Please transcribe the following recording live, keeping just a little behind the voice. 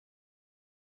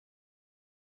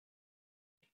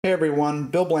Hey everyone,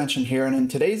 Bill Blanchard here, and in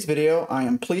today's video I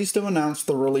am pleased to announce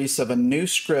the release of a new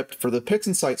script for the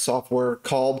Pixinsight software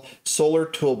called Solar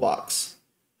Toolbox.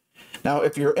 Now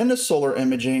if you're into solar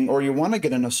imaging or you want to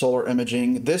get into solar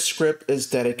imaging, this script is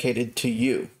dedicated to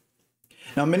you.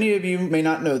 Now many of you may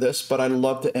not know this, but I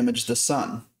love to image the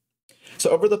sun. So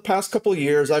over the past couple of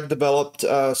years I've developed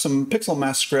some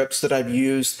pixelmath scripts that I've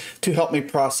used to help me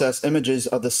process images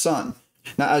of the sun.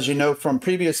 Now, as you know from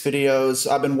previous videos,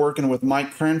 I've been working with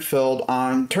Mike Cranfield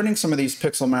on turning some of these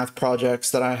pixelmath projects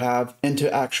that I have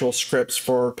into actual scripts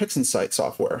for Pixinsight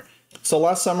software. So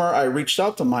last summer, I reached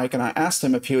out to Mike and I asked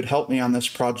him if he would help me on this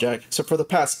project. So for the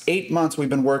past 8 months, we've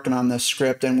been working on this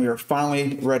script and we are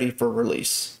finally ready for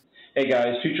release. Hey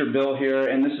guys, Future Bill here,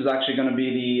 and this is actually going to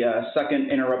be the second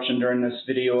interruption during this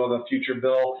video of a Future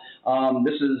Bill.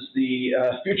 This is the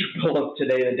Future Bill of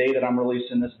today, the day that I'm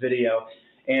releasing this video.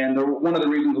 And one of the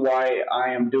reasons why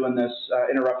I am doing this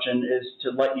interruption is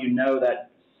to let you know that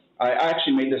I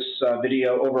actually made this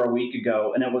video over a week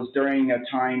ago, and it was during a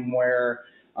time where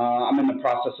I'm in the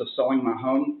process of selling my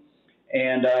home.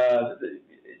 And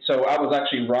so I was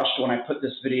actually rushed when I put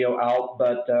this video out,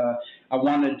 but I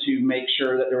wanted to make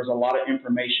sure that there was a lot of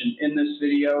information in this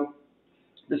video.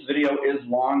 This video is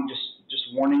long, just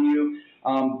warning you,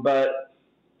 but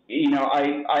you know,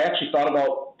 I actually thought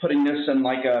about putting this in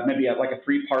like maybe a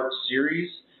 3-part series,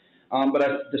 but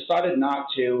I decided not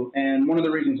to. And one of the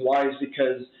reasons why is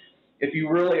because if you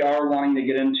really are wanting to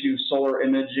get into solar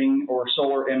imaging or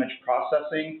solar image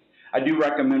processing, I do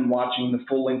recommend watching the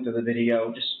full length of the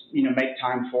video. Just make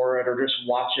time for it, or just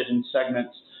watch it in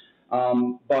segments.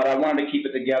 But I wanted to keep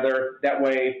it together. That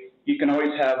way, you can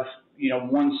always have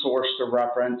one source to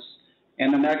reference.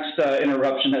 And the next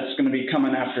interruption that's going to be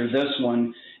coming after this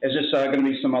one is just going to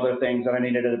be some other things that I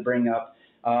needed to bring up,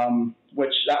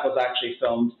 which that was actually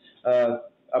filmed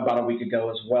about a week ago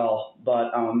as well.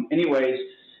 But anyways,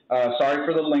 sorry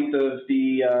for the length of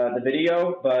the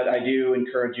video, but I do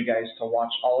encourage you guys to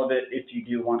watch all of it if you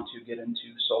do want to get into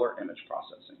solar image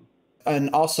processing.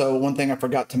 And also, one thing I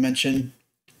forgot to mention,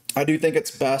 I do think it's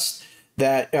best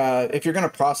that if you're going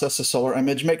to process a solar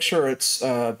image, make sure it's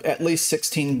at least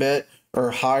 16-bit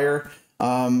or higher.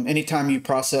 Anytime you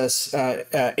process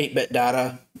 8-bit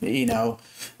data, the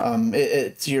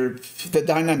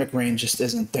dynamic range just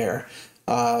isn't there.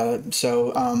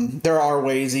 So there are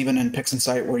ways even in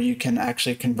Pixinsight where you can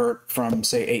actually convert from,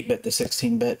 say, 8-bit to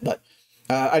 16-bit, but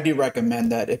I do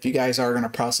recommend that if you guys are going to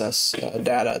process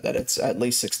data, that it's at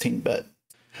least 16-bit.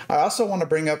 I also want to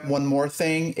bring up one more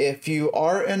thing. If you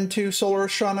are into solar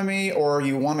astronomy or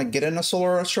you want to get into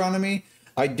solar astronomy,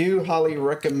 I do highly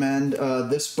recommend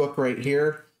this book right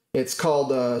here. It's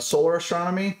called Solar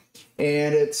Astronomy,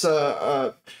 and it's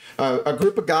a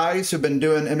group of guys who've been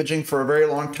doing imaging for a very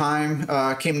long time,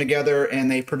 came together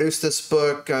and they produced this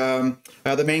book.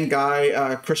 The main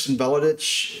guy, Christian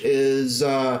Veladich,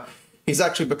 he's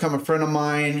actually become a friend of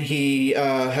mine. He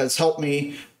has helped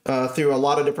me through a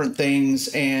lot of different things,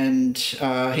 and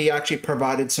he actually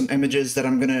provided some images that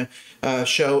I'm going to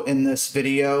show in this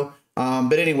video.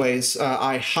 But anyways,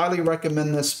 I highly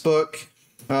recommend this book.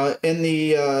 In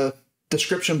the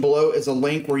description below is a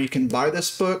link where you can buy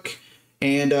this book.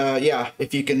 And yeah,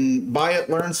 if you can buy it,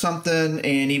 learn something,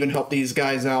 and even help these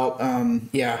guys out,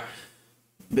 yeah,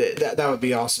 that would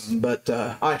be awesome. But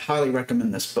I highly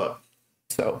recommend this book.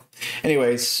 So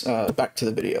anyways, back to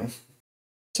the video.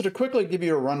 So to quickly give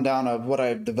you a rundown of what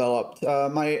I've developed,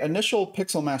 my initial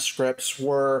pixelmath scripts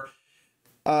were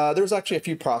there's actually a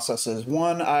few processes.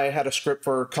 One, I had a script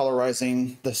for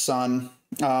colorizing the sun.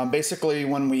 Basically,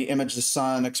 when we image the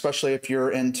sun, especially if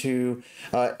you're into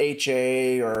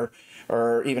HA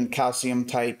or even calcium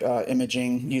type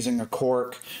imaging using a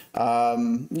cork,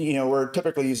 we're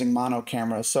typically using mono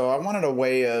cameras. So I wanted a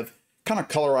way of kind of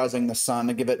colorizing the sun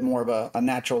to give it more of a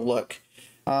natural look.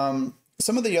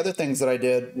 Some of the other things that I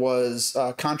did was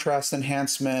contrast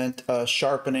enhancement,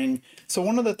 sharpening. So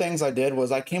one of the things I did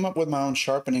was I came up with my own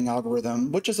sharpening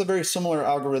algorithm, which is a very similar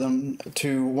algorithm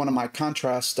to one of my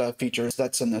contrast features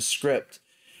that's in this script.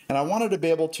 And I wanted to be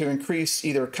able to increase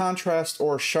either contrast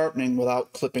or sharpening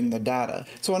without clipping the data.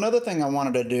 So another thing I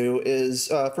wanted to do is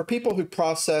for people who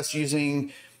process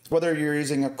using, whether you're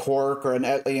using a cork or an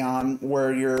Etlion,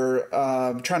 where you're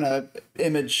trying to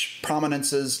image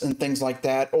prominences and things like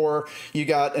that, or you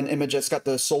got an image that's got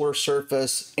the solar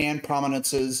surface and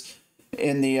prominences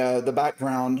in the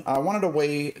background, I wanted a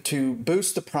way to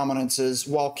boost the prominences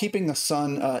while keeping the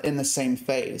sun in the same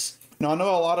phase. Now, I know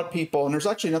a lot of people, and there's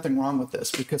actually nothing wrong with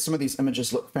this because some of these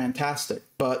images look fantastic,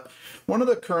 but one of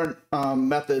the current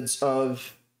methods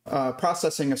of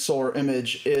processing a solar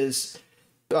image is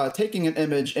taking an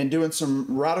image and doing some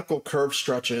radical curve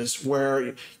stretches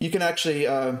where you can actually,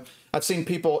 I've seen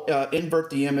people invert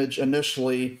the image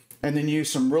initially and then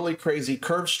use some really crazy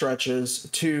curve stretches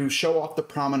to show off the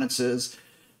prominences.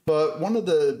 But one of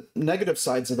the negative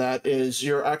sides of that is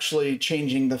you're actually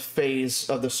changing the phase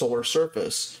of the solar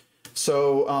surface.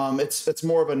 So it's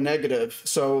more of a negative.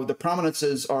 So the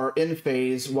prominences are in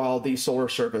phase while the solar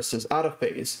surface is out of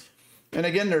phase. And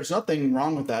again, there's nothing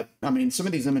wrong with that. I mean, some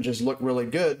of these images look really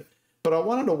good, but I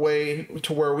wanted a way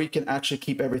to where we can actually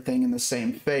keep everything in the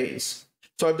same phase.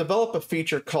 So I've developed a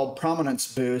feature called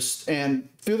Prominence Boost, and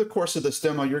through the course of this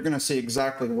demo, you're going to see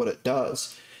exactly what it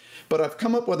does. But I've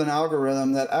come up with an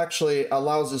algorithm that actually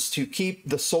allows us to keep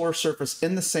the solar surface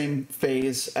in the same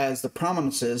phase as the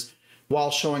prominences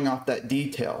while showing off that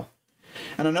detail.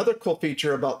 And another cool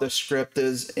feature about this script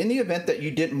is in the event that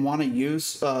you didn't want to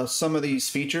use some of these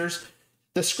features,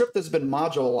 the script has been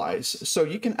modularized, so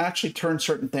you can actually turn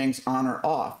certain things on or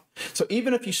off. So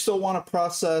even if you still want to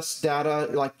process data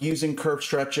like using curve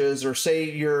stretches, or say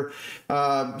you're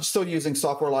still using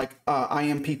software like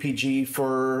IMPPG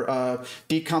for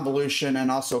deconvolution and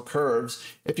also curves,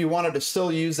 if you wanted to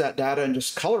still use that data and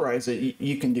just colorize it,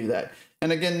 you can do that.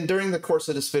 And again, during the course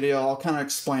of this video, I'll kind of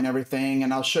explain everything,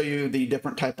 and I'll show you the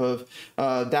different type of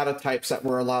data types that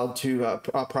we're allowed to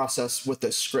process with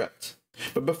this script.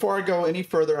 But before I go any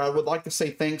further, I would like to say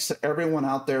thanks to everyone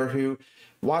out there who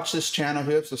watch this channel,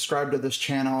 who have subscribed to this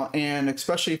channel, and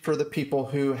especially for the people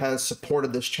who has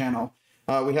supported this channel.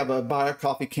 We have a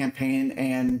BuyMeACoffee campaign,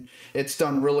 and it's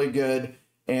done really good.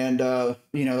 And,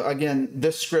 you know, again,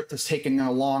 this script has taken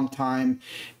a long time.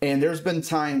 And there's been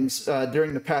times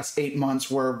during the past 8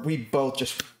 months where we both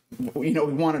just, you know,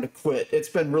 we wanted to quit. It's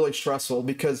been really stressful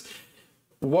because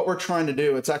what we're trying to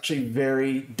do, it's actually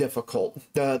very difficult.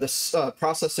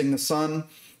 Processing the sun,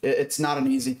 it's not an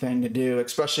easy thing to do,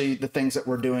 especially the things that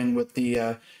we're doing with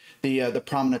the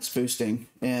prominence boosting.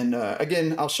 And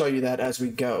again, I'll show you that as we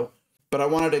go. But I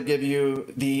wanted to give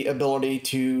you the ability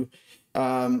to,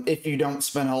 if you don't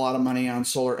spend a lot of money on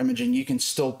solar imaging, you can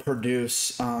still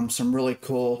produce some really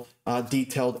cool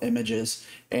detailed images.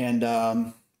 And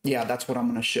yeah, that's what I'm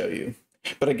going to show you.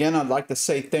 But again, I'd like to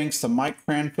say thanks to Mike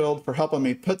Cranfield for helping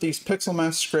me put these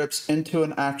pixelmath scripts into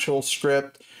an actual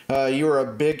script. You were a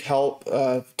big help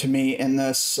to me in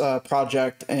this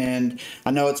project, and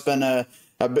I know it's been a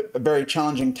very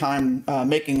challenging time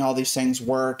making all these things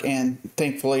work, and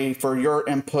thankfully for your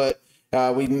input,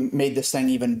 we made this thing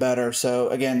even better. So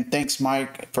again, thanks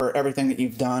Mike for everything that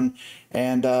you've done.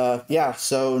 And yeah,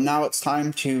 so now it's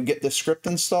time to get this script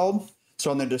installed.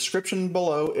 So in the description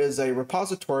below is a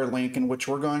repository link in which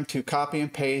we're going to copy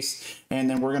and paste, and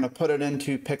then we're going to put it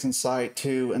into Pixinsight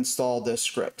to install this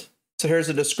script. So here's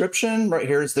the description. Right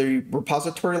here is the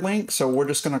repository link. So we're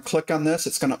just going to click on this.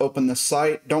 It's going to open the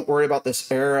site. Don't worry about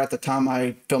this error at the time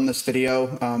I filmed this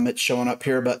video. It's showing up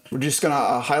here, but we're just going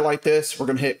to highlight this. We're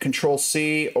going to hit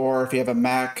Control-C, or if you have a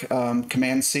Mac,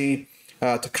 Command-C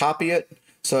to copy it.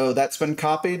 So that's been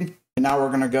copied. And now we're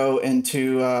going to go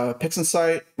into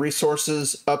Pixinsight,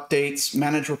 Resources, Updates,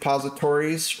 Manage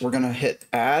Repositories. We're going to hit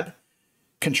Add,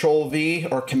 Control-V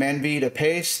or Command-V to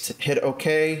paste, hit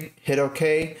OK, hit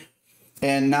OK.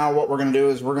 And now what we're going to do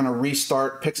is we're going to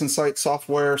restart Pixinsight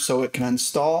Software so it can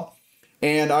install.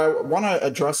 And I want to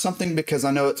address something because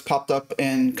I know it's popped up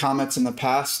in comments in the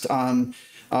past on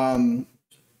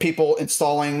people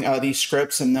installing these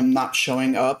scripts and them not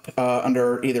showing up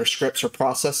under either scripts or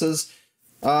processes.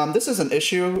 This is an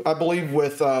issue, I believe,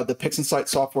 with the Pixinsight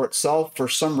software itself. For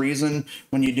some reason,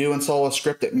 when you do install a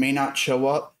script, it may not show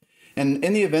up. And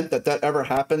in the event that that ever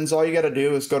happens, all you got to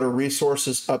do is go to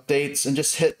Resources, Updates, and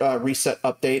just hit Reset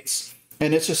Updates.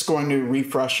 And it's just going to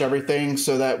refresh everything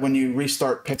so that when you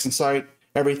restart Pixinsight,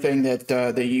 everything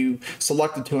that you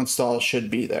selected to install should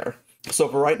be there. So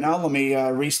for right now, let me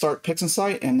restart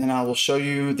Pixinsight, and then I will show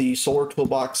you the Solar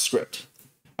Toolbox script.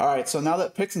 All right, so now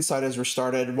that Pixinsight is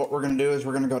restarted, what we're going to do is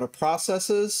we're going to go to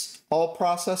Processes, All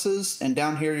Processes, and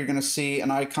down here you're going to see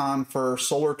an icon for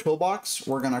Solar Toolbox.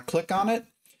 We're going to click on it,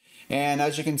 and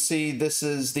as you can see, this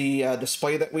is the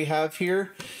display that we have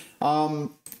here.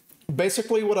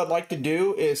 Basically, what I'd like to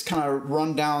do is kind of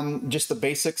run down just the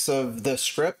basics of the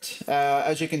script.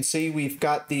 As you can see, we've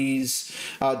got these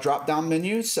drop-down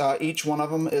menus. Each one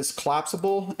of them is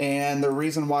collapsible, and the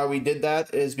reason why we did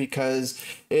that is because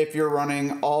if you're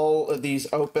running all of these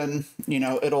open, you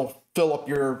know, it'll fill up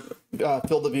your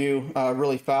field of view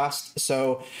really fast.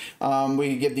 So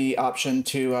we give the option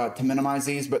to minimize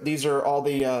these, but these are all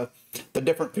the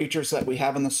different features that we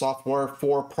have in the software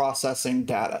for processing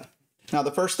data. Now,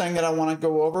 the first thing that I want to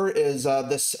go over is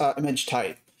this image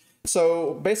type.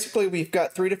 So basically, we've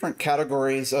got three different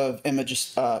categories of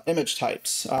image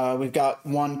types. We've got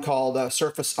one called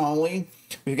surface only,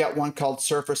 we've got one called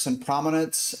surface and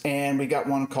prominence, and we got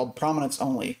one called prominence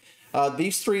only.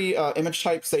 These three image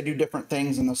types, they do different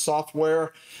things in the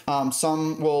software.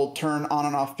 Some will turn on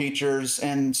and off features,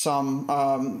 and some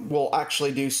will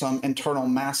actually do some internal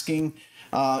masking.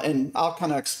 And I'll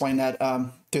kind of explain that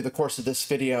through the course of this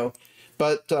video.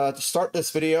 But to start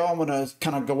this video, I'm going to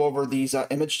kind of go over these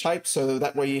image types, so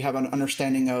that way you have an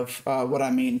understanding of what I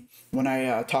mean when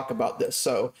I talk about this.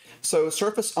 So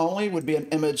surface only would be an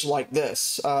image like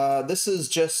this. This is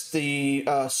just the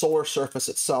solar surface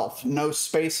itself, no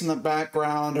space in the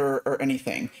background or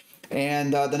anything.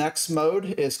 And the next mode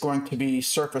is going to be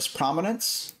surface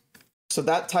prominence. So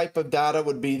that type of data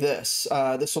would be this.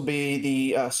 This will be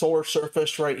the solar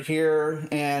surface right here,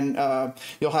 and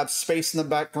you'll have space in the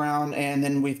background, and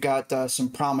then we've got some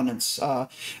prominence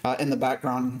in the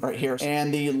background right here.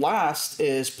 And the last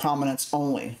is prominence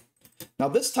only. Now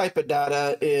this type of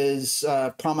data is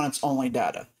prominence only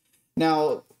data.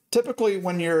 Now typically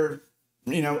when you're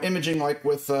imaging like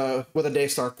with a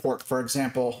Daystar Quark, for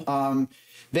example,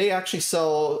 they actually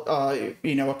sell, a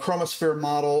chromosphere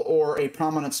model or a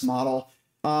prominence model.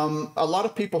 A lot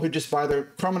of people who just buy their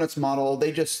prominence model,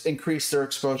 they just increase their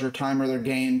exposure time or their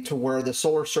gain to where the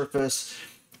solar surface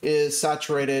is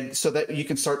saturated, so that you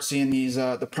can start seeing these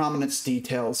the prominence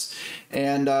details.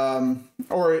 And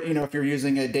or if you're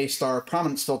using a Daystar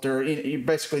prominence filter, you're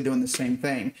basically doing the same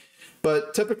thing.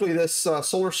 But typically, this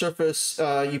solar surface,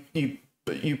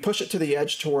 you push it to the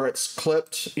edge to where it's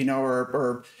clipped,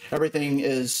 or everything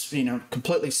is,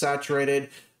 completely saturated.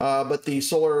 But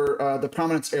the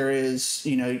prominence areas,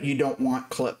 you don't want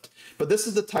clipped. But this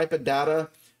is the type of data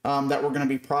that we're going to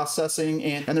be processing,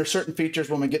 and there's certain features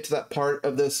when we get to that part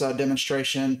of this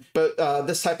demonstration. But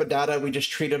this type of data, we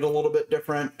just treat it a little bit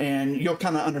different, and you'll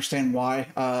kind of understand why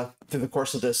through the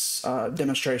course of this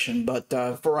demonstration. But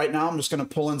for right now, I'm just going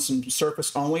to pull in some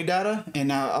surface only data,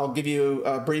 and I'll give you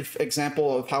a brief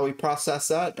example of how we process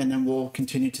that, and then we'll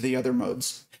continue to the other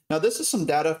modes. Now, this is some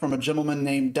data from a gentleman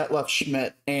named Detlef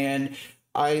Schmidt, and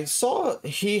I saw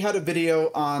he had a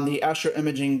video on the Astro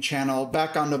Imaging channel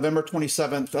back on November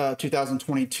 27th,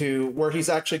 2022, where he's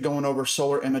actually going over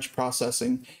solar image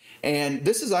processing. And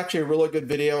this is actually a really good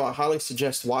video. I highly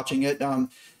suggest watching it.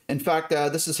 In fact,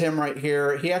 this is him right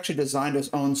here. He actually designed his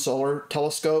own solar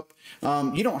telescope.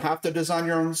 You don't have to design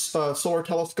your own solar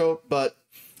telescope, but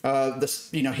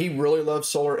he really loves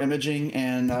solar imaging,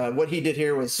 and what he did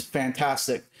here was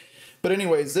fantastic. But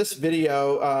anyways, this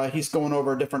video, he's going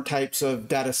over different types of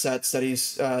data sets that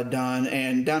he's done.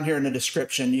 And down here in the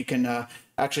description, you can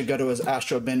actually go to his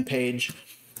AstroBin page.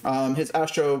 His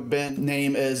AstroBin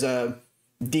name is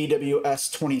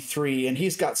DWS23, and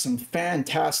he's got some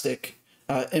fantastic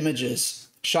images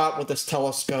shot with this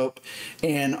telescope.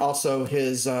 And also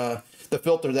the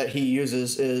filter that he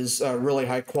uses is really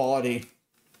high quality.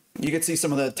 You can see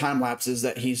some of the time lapses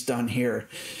that he's done here.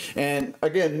 And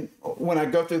again, when I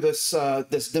go through this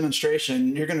this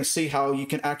demonstration, you're going to see how you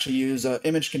can actually use an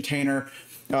image container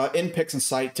in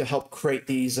Pixinsight to help create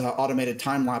these automated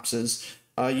time lapses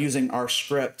using our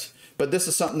script. But this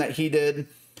is something that he did,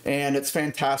 and it's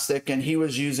fantastic. And he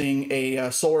was using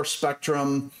a solar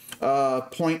spectrum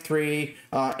 0.3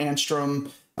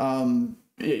 angstrom,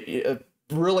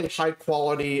 really high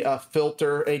quality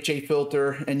filter, HA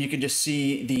filter, and you can just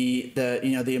see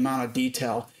the amount of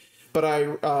detail. But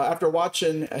after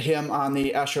watching him on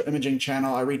the Astro Imaging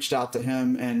channel, I reached out to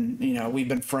him, and we've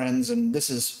been friends, and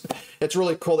it's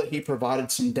really cool that he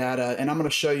provided some data, and I'm going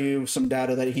to show you some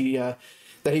data that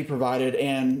he provided,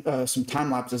 and some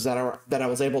time lapses that I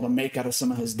was able to make out of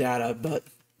some of his data.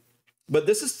 But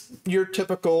this is your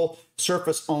typical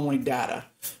surface only data,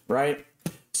 right?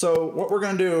 So what we're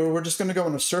going to do, we're just going to go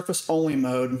into surface only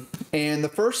mode. And the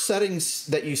first settings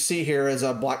that you see here is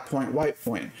a black point, white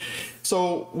point.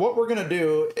 So what we're going to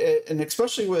do, and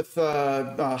especially with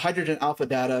hydrogen alpha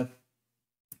data,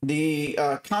 the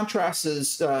contrast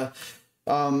is,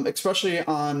 especially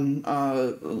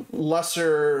on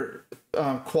lesser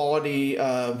quality,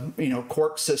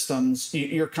 quark systems,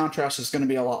 your contrast is going to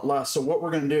be a lot less. So what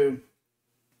we're going to do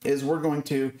is we're going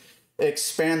to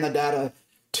expand the data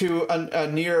to a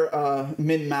near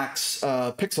min-max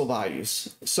pixel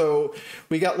values. So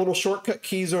we got little shortcut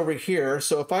keys over here.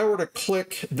 So if I were to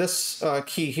click this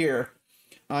key here,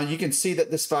 you can see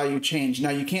that this value changed.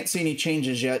 Now you can't see any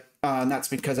changes yet, and that's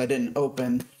because I didn't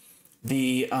open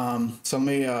the, so let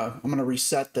me, I'm gonna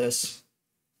reset this.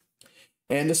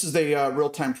 And this is the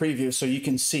real-time preview, so you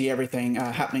can see everything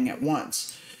happening at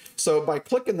once. So by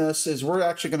clicking this is we're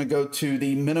actually going to go to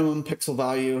the minimum pixel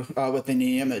value within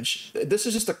the image. This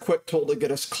is just a quick tool to get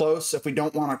us close. If we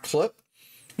don't want to clip,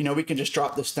 we can just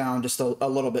drop this down just a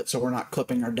little bit so we're not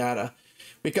clipping our data.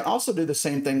 We can also do the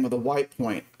same thing with a white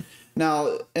point.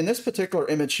 Now, in this particular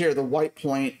image here, the white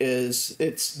point is,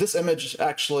 this image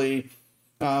actually,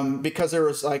 because there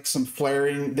was like some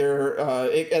flaring there,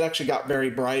 it actually got very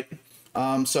bright.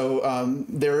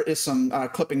 There is some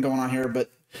clipping going on here, but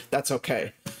that's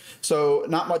okay. So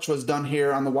not much was done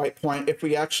here on the white point. If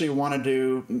we actually wanted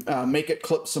to make it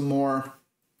clip some more,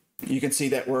 you can see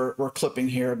that we're clipping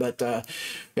here, but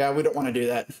yeah, we don't want to do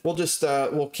that. We'll just,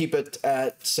 we'll keep it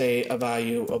at, say, a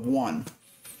value of 1.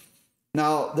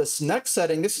 Now, this next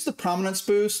setting, this is the prominence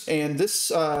boost, and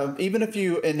this, even if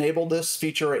you enable this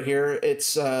feature right here,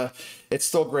 it's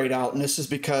still grayed out, and this is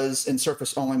because in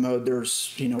surface only mode,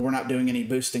 there's, we're not doing any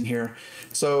boosting here.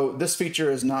 So this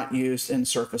feature is not used in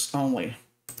surface only.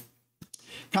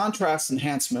 Contrast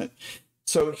enhancement.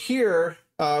 So here,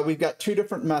 we've got 2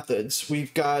 different methods.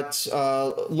 We've got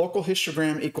local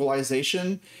histogram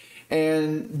equalization,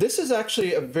 and this is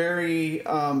actually a very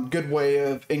good way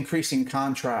of increasing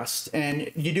contrast. And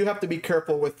you do have to be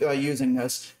careful with using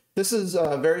this. This is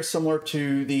very similar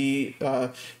to the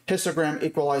histogram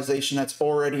equalization that's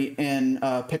already in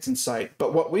Pixinsight.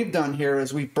 But what we've done here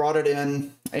is we've brought it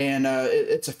in, and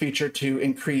it's a feature to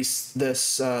increase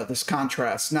this, this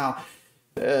contrast. Now,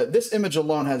 this image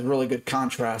alone has really good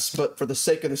contrast, but for the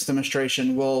sake of this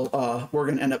demonstration, we're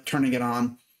going to end up turning it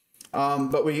on.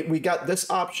 But we got this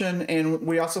option, and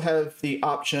we also have the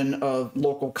option of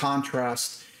local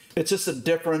contrast. It's just a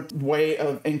different way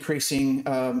of increasing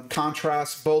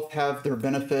contrast. Both have their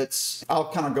benefits.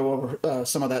 I'll kind of go over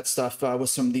some of that stuff with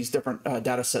some of these different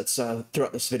data sets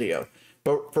throughout this video.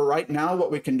 But for right now,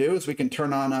 what we can do is we can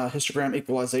turn on histogram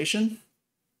equalization.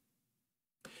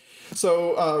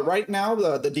 So right now,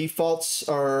 the defaults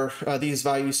are these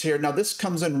values here. Now, this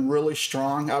comes in really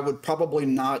strong. I would probably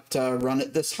not run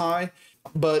it this high.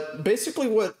 But basically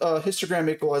what histogram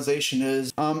equalization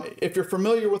is, if you're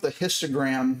familiar with a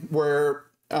histogram, where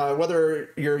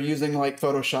whether you're using like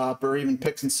Photoshop or even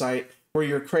Pixinsight, where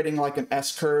you're creating like an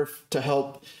S-curve to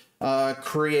help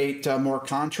create more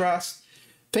contrast,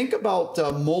 think about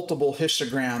multiple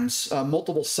histograms,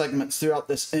 multiple segments throughout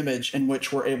this image in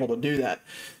which we're able to do that.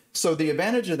 So the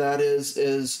advantage of that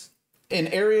is in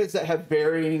areas that have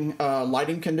varying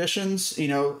lighting conditions,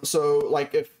 so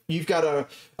like if you've got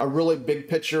a really big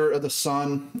picture of the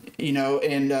sun,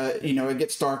 and, it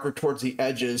gets darker towards the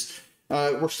edges,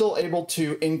 we're still able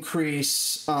to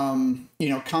increase,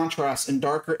 contrast in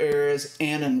darker areas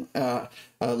and in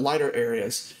lighter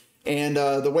areas. And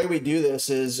the way we do this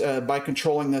is by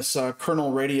controlling this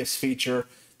kernel radius feature.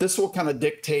 This will kind of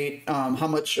dictate how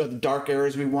much of the dark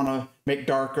areas we want to make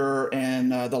darker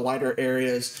and the lighter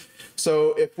areas.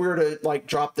 So if we were to like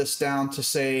drop this down to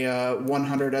say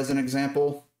 100 as an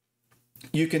example,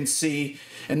 you can see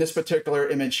in this particular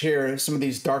image here, some of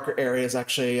these darker areas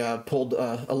actually pulled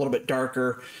a little bit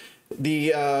darker.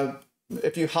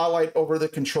 If you highlight over the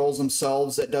controls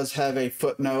themselves, it does have a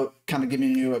footnote kind of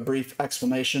giving you a brief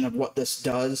explanation of what this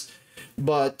does.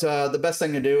 But the best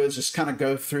thing to do is just kind of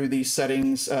go through these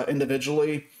settings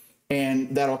individually,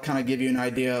 and that'll kind of give you an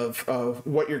idea of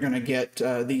what you're going to get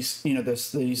these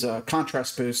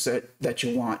contrast boosts that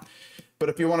you want. But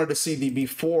if you wanted to see the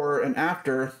before and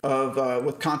after of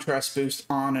with contrast boost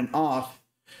on and off,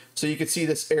 so you can see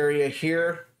this area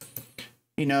here,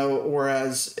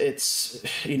 whereas it's,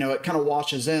 it kind of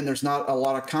washes in, there's not a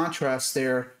lot of contrast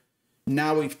there.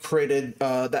 Now we've created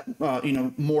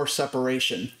more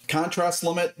separation. Contrast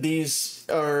limit, this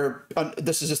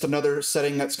is just another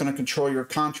setting that's going to control your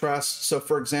contrast. So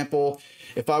for example,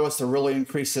 if I was to really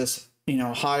increase this,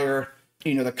 higher,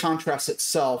 the contrast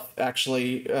itself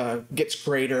actually gets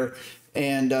greater.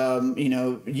 And,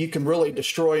 you can really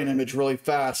destroy an image really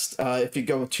fast if you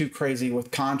go too crazy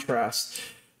with contrast.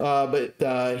 But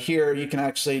here you can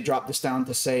actually drop this down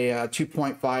to say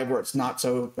 2.5 where it's not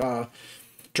so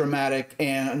dramatic,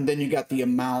 and then you got the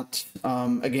amount.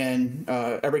 Again,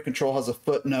 every control has a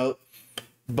footnote,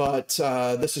 but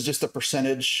this is just a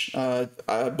percentage.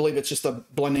 I believe it's just a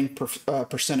blending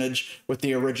percentage with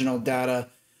the original data.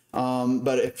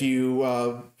 But if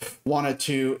you wanted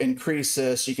to increase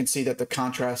this, you can see that the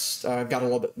contrast got a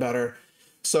little bit better.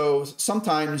 So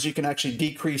sometimes you can actually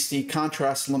decrease the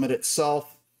contrast limit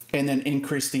itself and then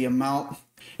increase the amount.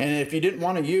 And if you didn't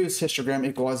want to use histogram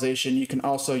equalization, you can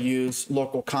also use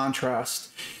local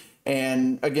contrast.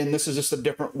 And again, this is just a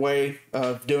different way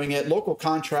of doing it. Local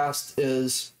contrast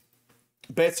is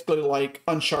basically like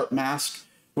unsharp mask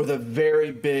with a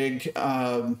very big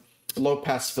low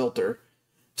pass filter.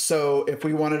 So if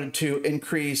we wanted to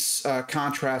increase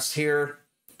contrast here,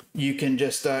 you can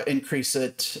just increase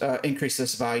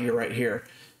this value right here.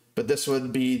 But this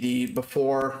would be the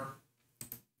before,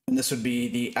 and this would be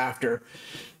the after.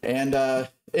 And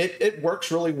it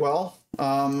works really well.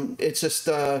 It's just,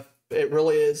 it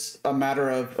really is a matter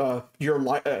of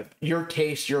your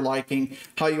taste, your liking,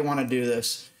 how you want to do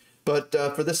this. But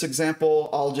for this example,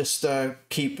 I'll just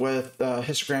keep with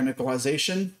histogram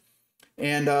equalization.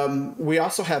 And we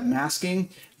also have masking.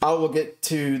 I will get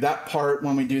to that part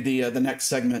when we do the next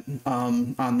segment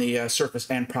on the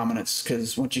surface and prominence,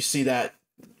 because once you see that,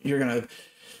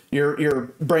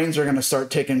 your brains are gonna start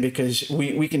ticking, because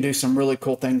we can do some really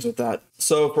cool things with that.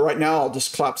 So for right now, I'll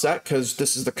just collapse that because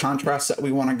this is the contrast that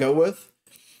we want to go with.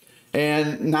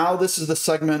 And now this is the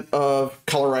segment of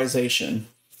colorization.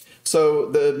 So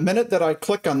the minute that I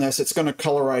click on this, it's going to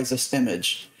colorize this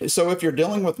image. So if you're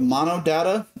dealing with mono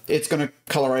data, it's going to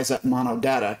colorize that mono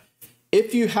data.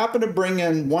 If you happen to bring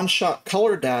in one-shot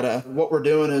color data, what we're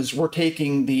doing is we're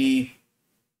taking the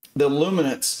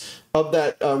luminance of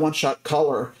that one-shot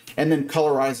color and then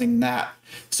colorizing that.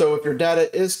 So if your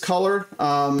data is color,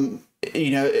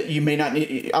 you may not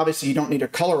need, obviously you don't need to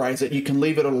colorize it. You can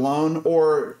leave it alone.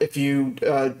 Or if you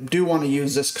do want to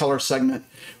use this color segment,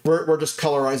 we're just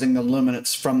colorizing the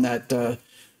luminance from that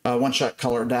one-shot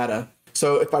color data.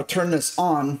 So if I turn this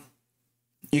on,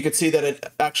 you can see that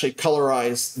it actually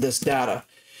colorized this data.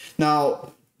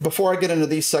 Now, before I get into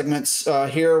these segments,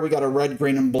 here we got a red,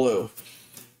 green, and blue.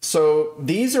 So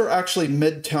these are actually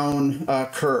mid-tone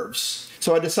curves.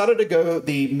 So I decided to go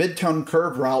the mid-tone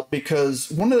curve route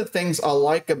because one of the things I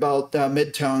like about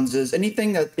mid-tones is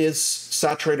anything that is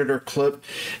saturated or clipped,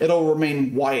 it'll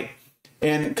remain white.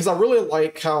 And because I really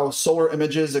like how solar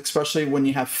images, especially when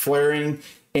you have flaring,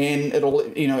 and it'll,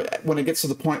 when it gets to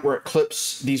the point where it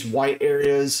clips these white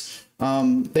areas,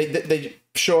 they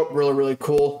show up really, really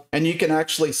cool. And you can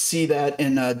actually see that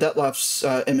in Detlef's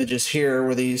images here,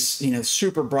 where these,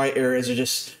 super bright areas are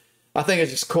just, I think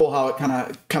it's just cool how it kind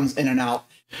of comes in and out.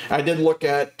 I did look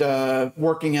at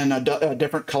working in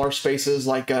different color spaces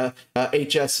like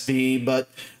HSV, but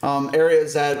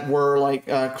areas that were like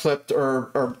clipped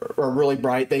or really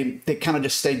bright, they kind of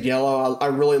just stayed yellow. I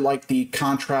really like the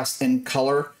contrast in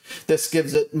color. This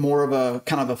gives it more of a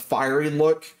kind of a fiery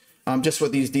look. Just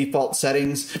with these default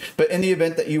settings. But in the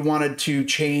event that you wanted to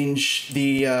change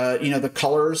the the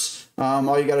colors,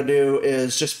 all you got to do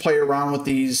is just play around with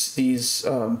these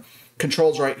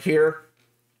controls right here,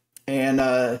 and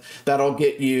that'll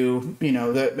get you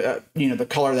the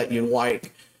color that you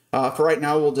like. For right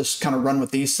now, we'll just kind of run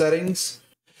with these settings.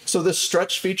 So this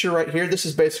stretch feature right here, this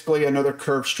is basically another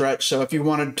curve stretch. So if you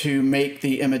wanted to make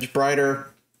the image brighter,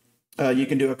 you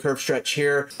can do a curve stretch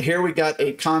here. Here we got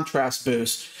a contrast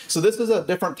boost. So this is a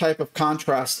different type of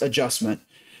contrast adjustment.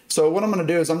 So what I'm going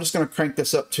to do is I'm just going to crank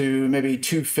this up to maybe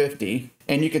 250.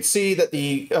 And you can see that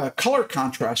the color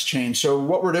contrast changed. So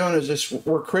what we're doing is just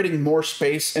we're creating more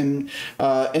space in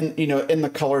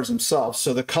the colors themselves.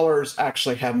 So the colors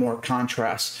actually have more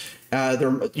contrast.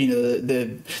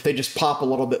 They just pop a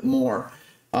little bit more.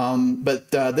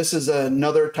 But this is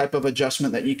another type of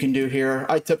adjustment that you can do here.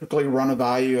 I typically run a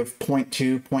value of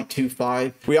 0.2,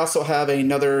 0.25. We also have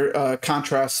another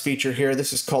contrast feature here.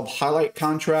 This is called highlight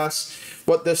contrast.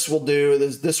 What this will do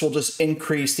is this will just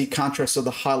increase the contrast of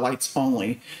the highlights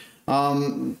only.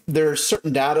 There's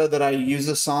certain data that I use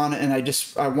this on, and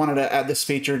I wanted to add this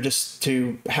feature just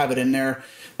to have it in there.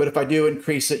 But if I do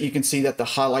increase it, you can see that the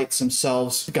highlights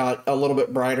themselves got a little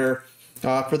bit brighter.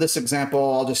 For this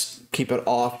example, I'll just keep it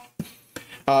off.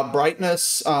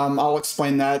 Brightness, I'll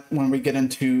explain that when we get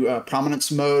into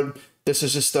prominence mode. This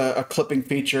is just a clipping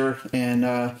feature, and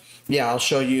yeah, I'll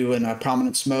show you in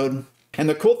prominence mode. And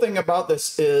the cool thing about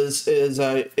this is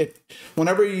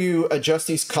whenever you adjust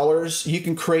these colors, you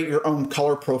can create your own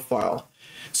color profile.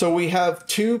 So we have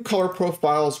two color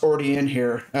profiles already in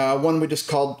here. One we just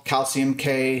called calcium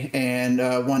K and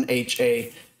one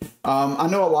HA. I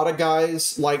know a lot of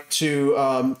guys like to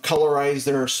colorize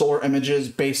their solar images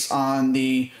based on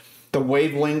the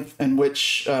wavelength in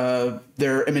which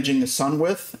they're imaging the sun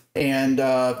with. And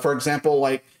for example,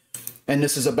 and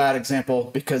this is a bad example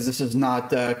because this is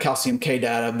not calcium K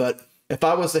data, but if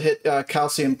I was to hit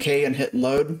calcium K and hit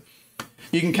load,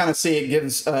 you can kind of see it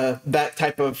gives that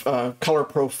type of color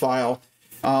profile.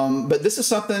 But this is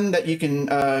something that you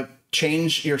can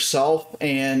change yourself,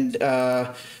 and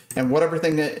whatever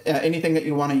thing that anything that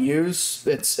you want to use,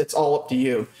 it's all up to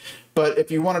you. But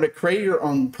if you wanted to create your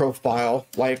own profile,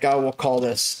 like I will call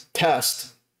this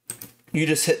test, you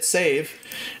just hit save,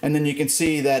 and then you can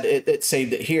see that it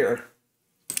saved it here.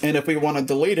 And if we want to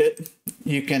delete it,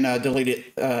 you can delete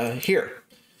it here.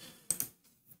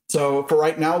 So for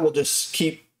right now, we'll just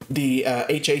keep the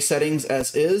HA settings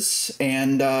as is,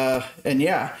 and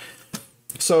yeah.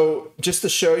 So just to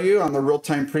show you on the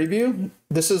real-time preview,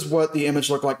 this is what the image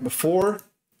looked like before.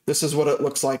 This is what it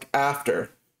looks like after.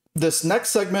 This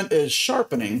next segment is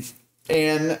sharpening.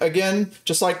 And again,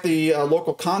 just like the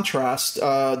local contrast,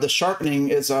 the sharpening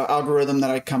is an algorithm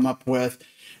that I come up with,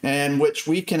 in which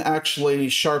we can actually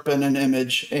sharpen an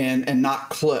image and not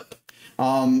clip.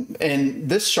 And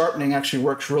this sharpening actually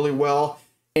works really well.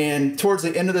 And towards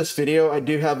the end of this video, I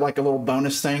do have like a little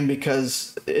bonus thing,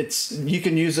 because you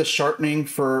can use this sharpening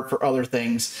for other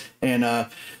things. And I'll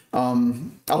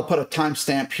put a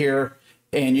timestamp here,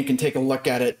 and you can take a look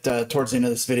at it towards the end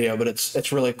of this video. But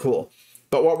it's really cool.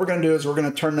 But what we're going to do is we're going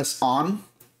to turn this on,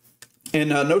 and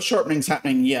no sharpening is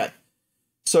happening yet.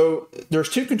 So there's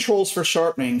two controls for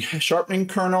sharpening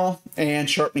kernel and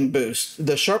sharpening boost.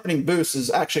 The sharpening boost is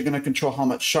actually going to control how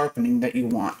much sharpening that you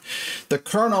want. The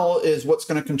kernel is what's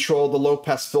going to control the low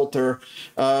pass filter,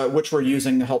 which we're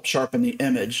using to help sharpen the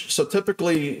image. So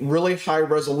typically really high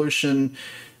resolution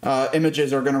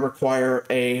images are going to require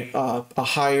a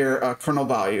higher kernel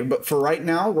value. But for right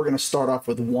now, we're going to start off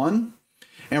with 1,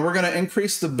 and we're going to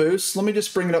increase the boost. Let me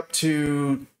just bring it up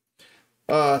to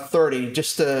 30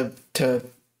 just to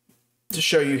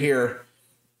show you here.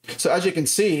 So as you can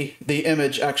see, the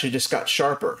image actually just got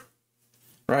sharper,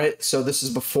 right? So this is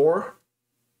before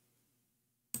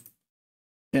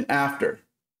and after.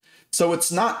 So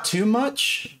it's not too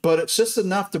much, but it's just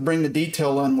enough to bring the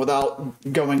detail in without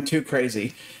going too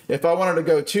crazy. If I wanted to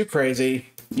go too crazy,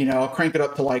 you know, I'll crank it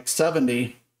up to like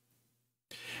 70.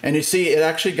 And you see it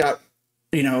actually got,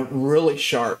 you know, really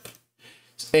sharp.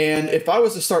 And if I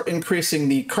was to start increasing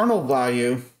the kernel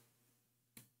value,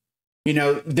 you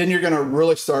know, then you're going to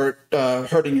really start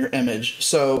hurting your image.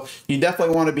 So you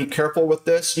definitely want to be careful with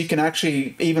this. You can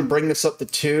actually even bring this up to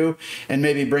 2 and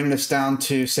maybe bring this down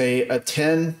to, say, a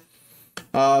 10.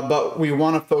 But we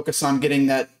want to focus on getting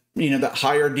that, you know, that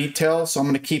higher detail. So I'm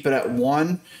going to keep it at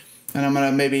 1, and I'm going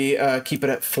to maybe keep it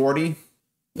at 40.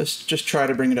 Let's just try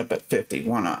to bring it up at 50.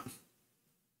 Why not?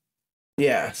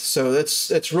 Yeah, so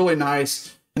it's really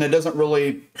nice, and it doesn't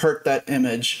really hurt that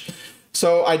image.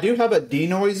 So I do have a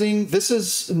denoising. This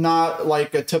is not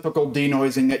like a typical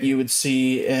denoising that you would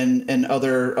see in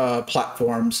other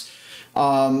platforms.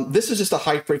 This is just a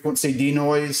high frequency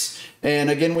denoise. And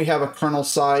again, we have a kernel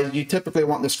size. You typically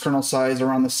want this kernel size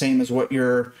around the same as what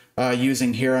you're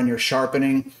using here on your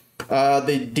sharpening.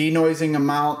 The denoising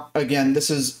amount, again, this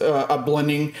is a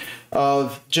blending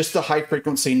of just the high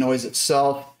frequency noise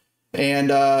itself.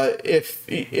 And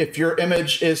if your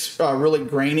image is really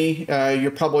grainy,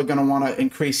 you're probably going to want to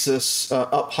increase this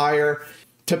up higher.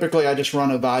 Typically, I just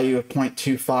run a value of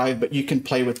 0.25, but you can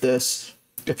play with this.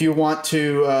 If you want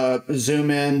to zoom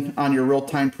in on your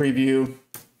real-time preview,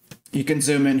 you can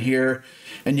zoom in here,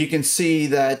 and you can see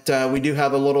that we do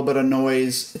have a little bit of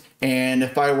noise. And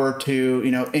if I were to,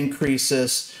 you know, increase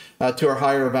this to a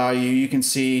higher value, you can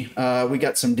see we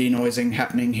got some denoising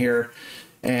happening here.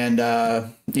 And,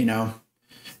 you know,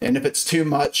 and if it's too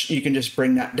much, you can just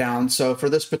bring that down. So for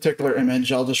this particular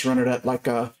image, I'll just run it at like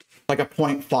a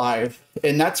 0.5,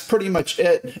 and that's pretty much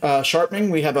it. Sharpening,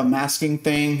 we have a masking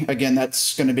thing. Again,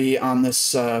 that's going to be on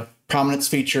this prominence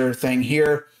feature thing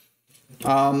here.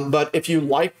 But if you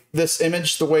like this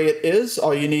image the way it is,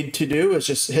 all you need to do is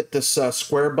just hit this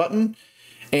square button,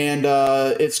 and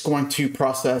it's going to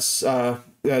process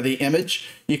the image.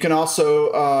 You can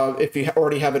also, if you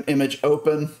already have an image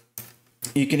open,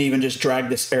 you can even just drag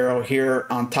this arrow here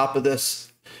on top of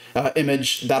this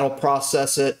image. That'll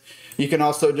process it. You can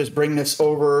also just bring this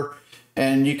over,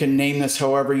 and you can name this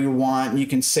however you want. You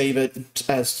can save it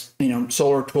as, you know,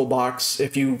 Solar Toolbox.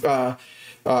 If you have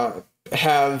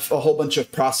a whole bunch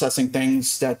of processing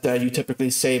things that you typically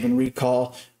save and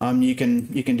recall, you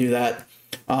can do that.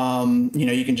 You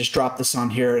know, you can just drop this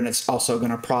on here, and it's also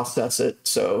going to process it.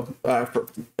 So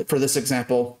for this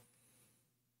example,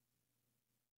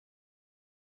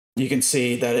 you can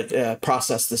see that it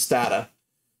processed this data.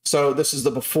 So this is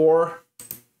the before,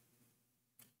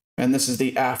 and this is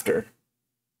the after.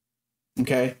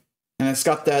 Okay, and it's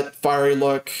got that fiery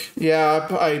look. Yeah,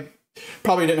 I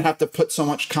probably didn't have to put so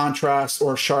much contrast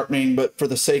or sharpening, but for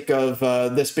the sake of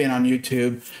this being on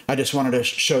YouTube, I just wanted to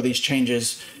show these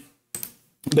changes.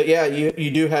 But yeah,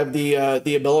 you do have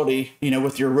the ability, you know,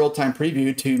 with your real-time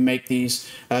preview to make these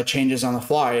changes on the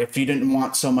fly. If you didn't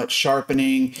want so much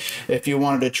sharpening, if you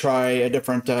wanted to try a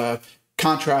different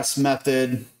contrast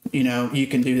method, you know, you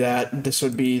can do that. This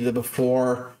would be the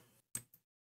before,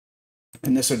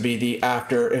 and this would be the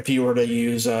after if you were to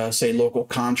use, say, local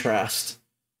contrast.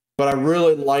 But I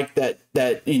really like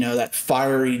that you know, that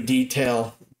fiery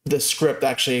detail the script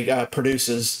actually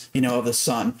produces, of the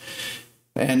sun.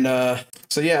 And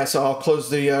so yeah, so I'll close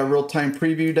the real-time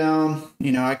preview down.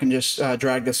 I can just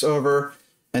drag this over,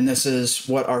 and this is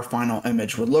what our final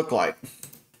image would look like.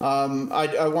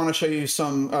 I want to show you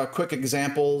some quick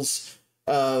examples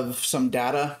of some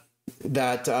data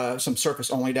that some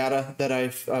surface-only data that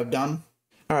I've done.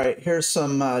 All right, here's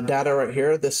some data right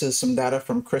here. This is some data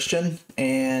from Christian,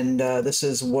 and this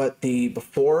is what the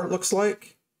before looks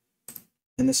like,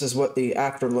 and this is what the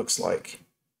after looks like.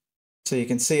 So you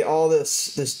can see all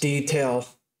this detail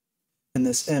in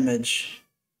this image.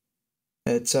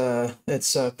 It's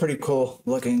pretty cool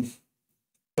looking.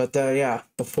 But yeah,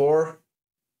 before,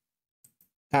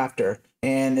 after.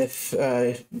 And if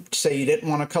say you didn't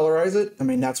want to colorize it, I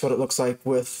mean, that's what it looks like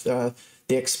with the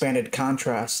expanded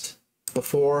contrast.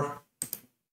 Before,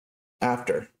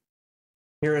 after.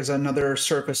 Here is another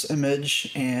surface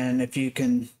image, and if you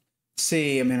can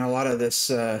see, I mean, a lot of this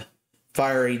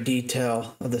fiery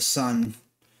detail of the sun,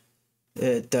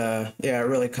 yeah, it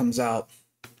really comes out.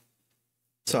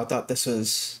 So I thought this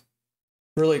was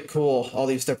really cool, all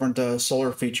these different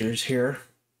solar features here.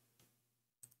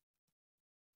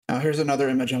 Now here's another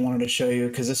image I wanted to show you,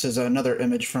 because this is another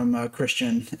image from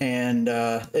Christian, and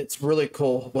it's really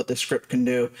cool what the script can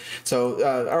do. So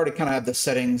I already kind of have the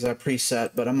settings preset,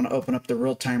 but I'm going to open up the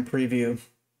real-time preview.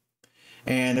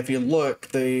 And if you look,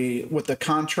 with the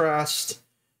contrast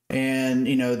and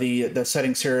the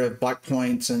settings here of black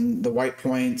points and the white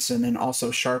points, and then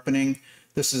also sharpening,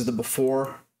 this is the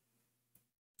before,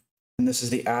 and this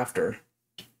is the after.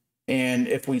 And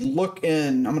if we look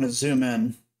in, I'm going to zoom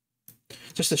in,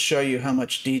 just to show you how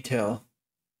much detail.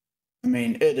 I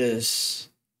mean, it is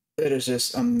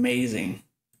just amazing.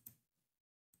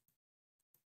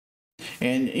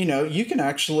 And you can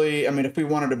actually, I mean, if we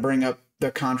wanted to bring up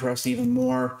the contrast even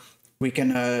more, we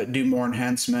can do more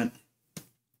enhancement.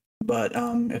 But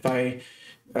if I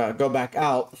go back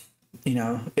out,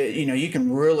 you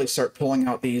can really start pulling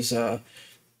out these,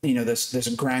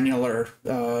 this granular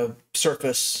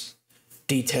surface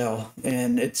detail,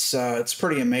 and it's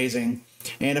pretty amazing.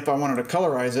 And if I wanted to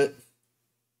colorize it,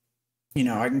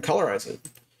 I can colorize it,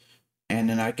 and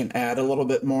then I can add a little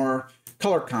bit more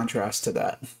color contrast to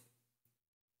that.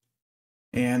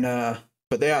 And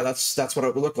but yeah, that's what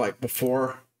it would look like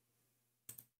before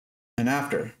and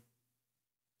after.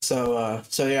 So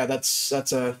yeah, that's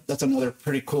another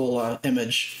pretty cool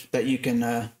image that you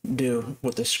can do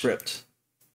with the script.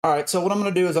 All right, so what I'm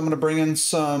going to do is I'm going to bring in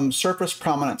some surface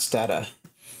prominence data.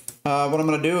 What I'm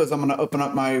going to do is I'm going to open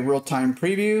up my real-time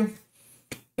preview,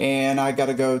 and I got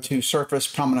to go to surface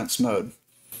prominence mode.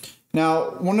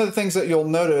 Now, one of the things that you'll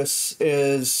notice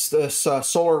is this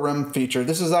solar rim feature.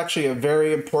 This is actually a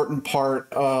very important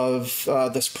part of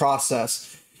this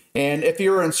process. And if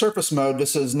you're in surface mode,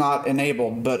 this is not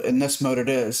enabled, but in this mode it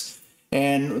is.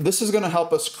 And this is going to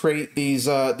help us create these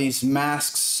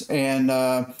masks and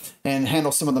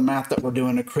handle some of the math that we're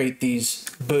doing to create these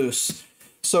boosts.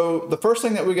 So the first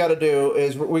thing that we got to do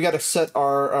is we got to set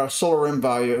our solar rim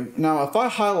value. Now, if I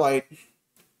highlight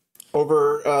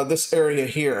over this area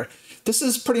here, this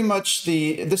is pretty much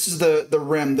the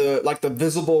rim, like the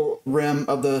visible rim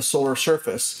of the solar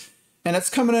surface. And it's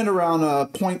coming in around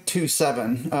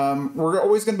 0.27. We're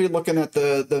always going to be looking at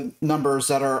the numbers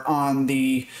that are on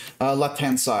the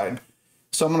left-hand side.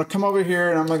 So I'm going to come over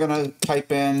here and I'm going to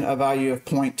type in a value of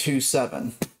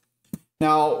 0.27.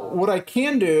 Now, what I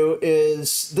can do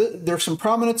is there's some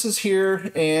prominences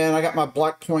here, and I got my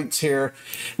black points here.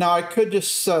 Now, I could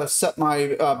just set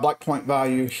my black point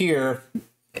value here,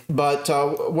 but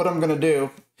what I'm going to do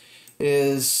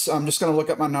is I'm just going to look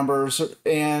at my numbers,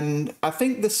 and I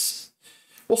think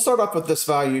we'll start off with this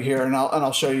value here, and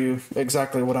I'll show you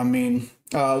exactly what I mean.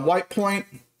 White point,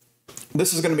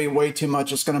 this is going to be way too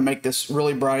much. It's going to make this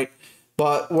really bright,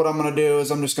 but what I'm going to do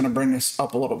is I'm just going to bring this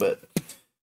up a little bit.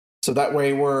 So that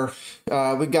way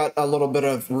we got a little bit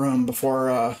of room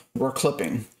before we're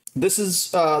clipping. This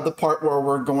is the part where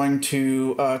we're going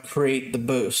to create the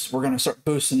boost. We're going to start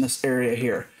boosting this area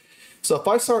here. So if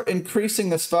I start increasing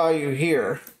this value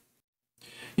here,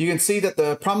 you can see that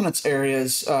the prominence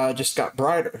areas just got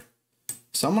brighter.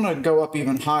 So I'm going to go up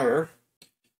even higher.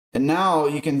 And now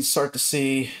you can start to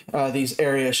see these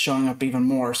areas showing up even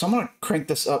more. So I'm going to crank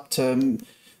this up to,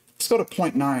 let's go to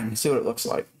 0.9, see what it looks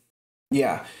like.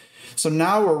 Yeah. So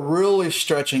now we're really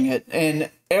stretching it,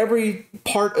 and every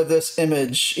part of this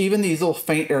image, even these little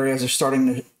faint areas, are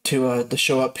starting to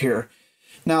show up here.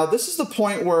 Now, this is the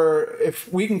point where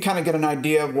if we can kind of get an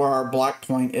idea of where our black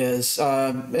point is,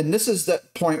 and this is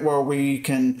that point where we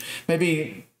can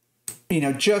maybe,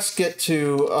 just get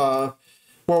to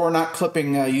where we're not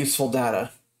clipping useful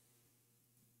data.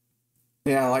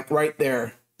 Yeah, like right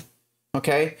there.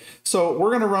 Okay, so we're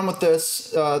going to run with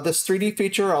this 3D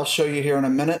feature. I'll show you here in a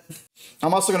minute.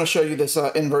 I'm also going to show you this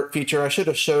invert feature. I should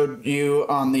have showed you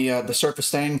on the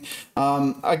surface thing.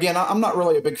 Again, I'm not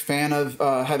really a big fan of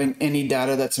having any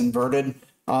data that's inverted,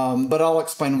 but I'll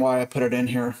explain why I put it in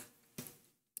here.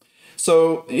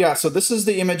 So yeah, so this is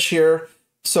the image here.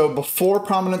 So before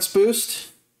prominence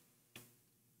boost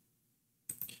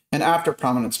and after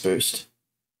prominence boost.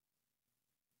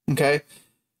 Okay.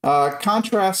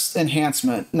 Contrast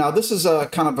enhancement. Now this is a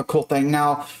kind of a cool thing.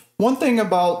 Now, one thing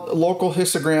about local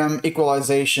histogram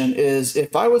equalization is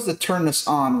if I was to turn this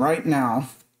on right now,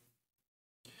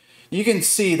 you can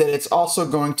see that it's also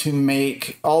going to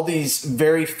make all these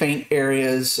very faint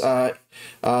areas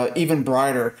even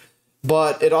brighter.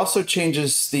 But it also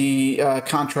changes the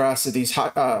contrast of these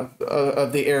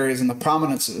of the areas and the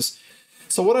prominences.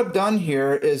 So what I've done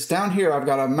here is down here I've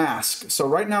got a mask. So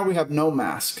right now we have no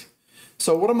mask.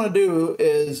 So what I'm going to do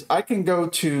is I can go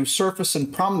to surface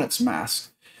and prominence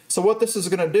mask. So what this is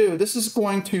going to do, this is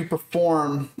going to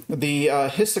perform the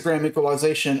histogram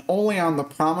equalization only on the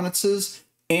prominences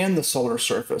and the solar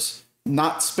surface,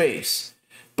 not space.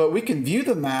 But we can view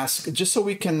the mask just so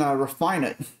we can refine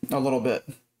it a little bit.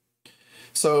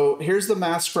 So here's the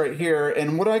mask right here,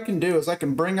 and what I can do is I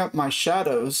can bring up my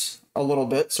shadows a little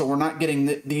bit so we're not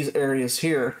getting these areas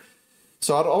here.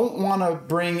 So I don't want to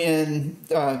bring in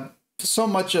so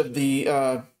much of the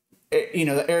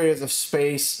the areas of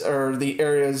space or the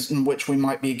areas in which we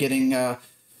might be getting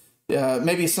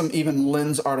maybe some even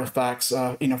lens artifacts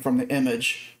from the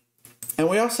image. And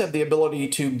we also have the ability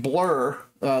to blur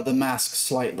the mask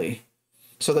slightly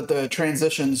so that the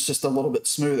transition's just a little bit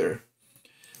smoother.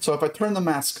 So if I turn the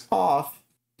mask off,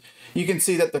 you can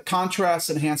see that the contrast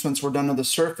enhancements were done to the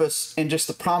surface and just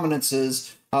the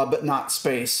prominences, but not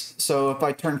space. So if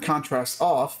I turn contrast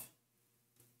off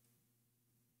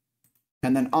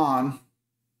and then on,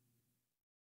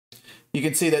 you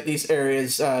can see that these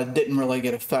areas didn't really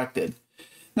get affected.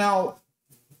 Now,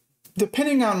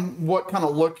 depending on what kind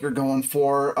of look you're going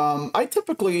for, I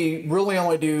typically really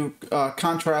only do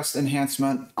contrast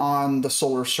enhancement on the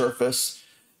solar surface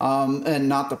and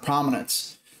not the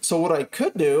prominence. So what I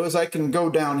could do is I can go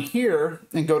down here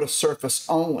and go to surface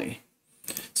only.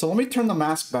 So let me turn the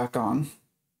mask back on.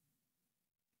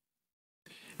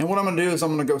 And what I'm going to do is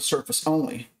I'm going to go surface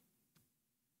only.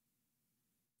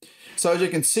 So as you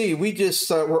can see,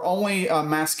 we're only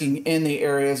masking in the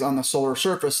areas on the solar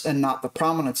surface and not the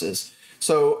prominences.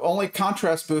 So only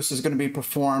contrast boost is going to be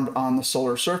performed on the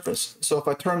solar surface. So if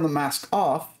I turn the mask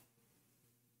off,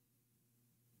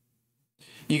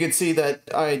 you can see that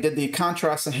I did the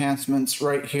contrast enhancements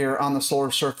right here on the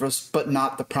solar surface, but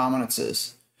not the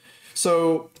prominences.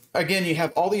 So again, you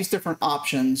have all these different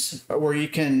options where you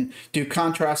can do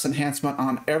contrast enhancement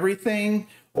on everything,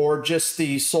 or just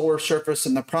the solar surface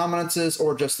and the prominences,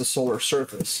 or just the solar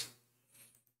surface.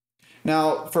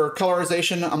 Now, for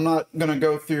colorization, I'm not going to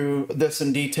go through this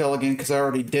in detail again because I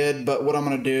already did, but what I'm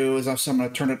going to do is I'm going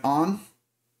to turn it on,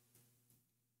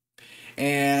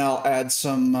 and I'll add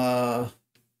some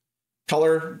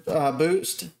color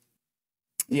boost.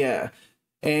 Yeah.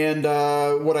 And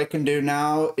what I can do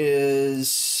now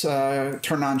is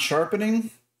turn on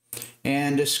sharpening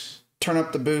and just turn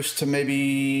up the boost to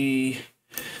maybe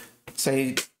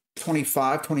say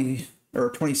 25, 20, or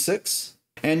 26.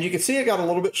 And you can see it got a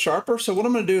little bit sharper. So what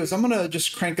I'm going to do is I'm going to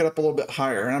just crank it up a little bit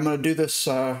higher. And I'm going to do this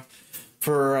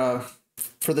for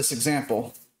this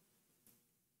example.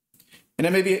 And it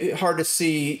may be hard to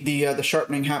see the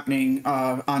sharpening happening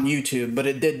on YouTube, but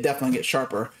it did definitely get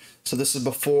sharper. So this is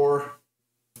before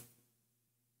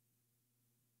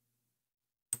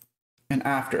and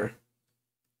after.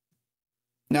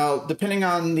 Now, depending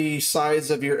on the size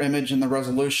of your image and the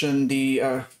resolution,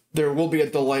 there will be a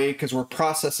delay because we're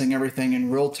processing everything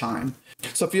in real time.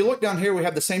 So if you look down here, we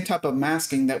have the same type of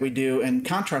masking that we do in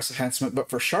contrast enhancement, but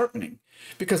for sharpening,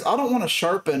 because I don't want to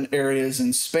sharpen areas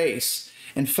in space.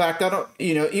 In fact, I don't,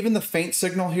 even the faint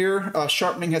signal here,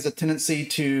 sharpening has a tendency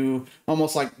to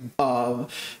almost like ball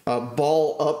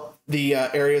up the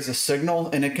areas of signal,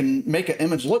 and it can make an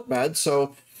image look bad.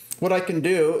 So what I can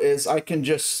do is I can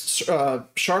just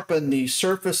sharpen the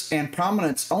surface and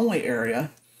prominence only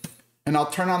area, and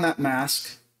I'll turn on that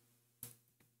mask.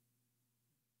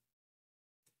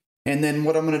 And then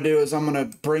what I'm going to do is I'm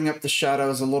going to bring up the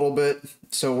shadows a little bit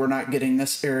so we're not getting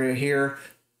this area here.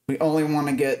 We only want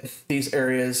to get these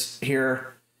areas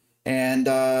here, and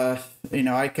I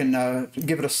can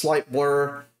give it a slight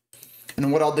blur.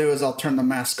 And what I'll do is I'll turn the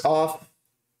mask off.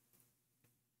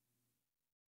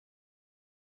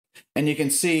 And you can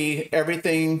see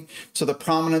everything. So the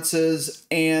prominences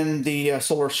and the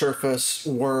solar surface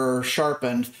were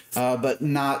sharpened, but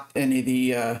not any of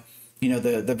the,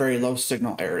 the very low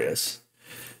signal areas.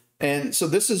 And so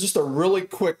this is just a really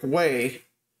quick way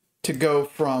to go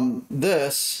from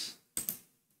this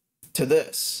to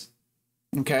this,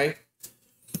 okay?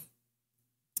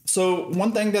 So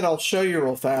one thing that I'll show you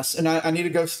real fast, and I need to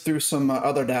go through some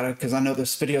other data because I know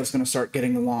this video is going to start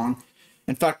getting long.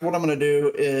 In fact, what I'm going to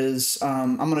do is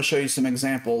I'm going to show you some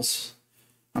examples.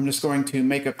 I'm just going to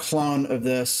make a clone of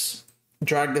this,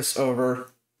 drag this over,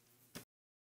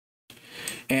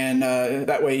 and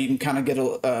that way you can kind of get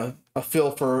a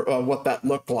feel for what that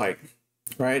looked like,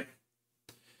 right?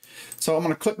 So I'm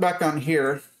going to click back on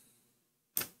here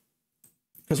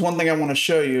because one thing I want to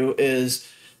show you is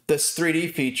this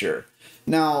 3D feature.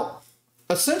 Now,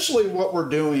 essentially what we're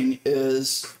doing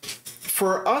is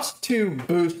for us to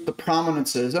boost the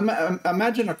prominences,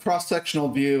 imagine a cross-sectional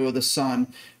view of the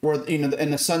sun where,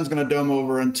 and the sun's going to dome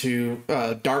over into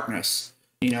darkness,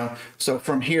 So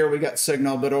from here we got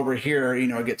signal, but over here,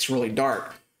 it gets really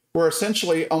dark. We're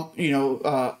essentially,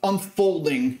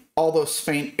 unfolding all those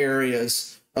faint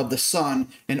areas of the sun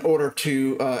in order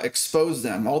to expose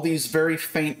them. All these very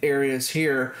faint areas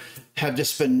here have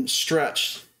just been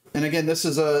stretched. And again, this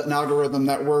is an algorithm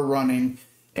that we're running.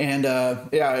 And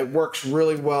yeah, it works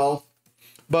really well,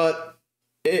 but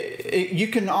you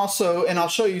can also, and I'll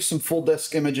show you some full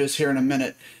disk images here in a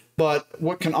minute, but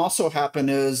what can also happen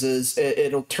is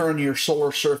it'll turn your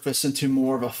solar surface into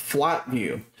more of a flat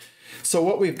view. So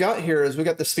what we've got here is we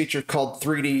got this feature called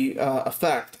 3D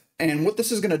effect. And what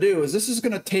this is going to do is this is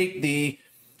going to take the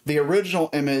original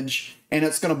image and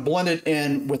it's going to blend it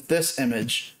in with this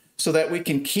image, so that we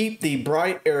can keep the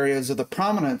bright areas of the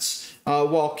prominence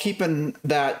while keeping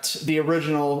the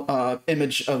original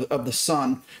image of the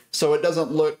sun, so it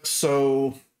doesn't look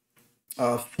so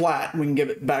flat. We can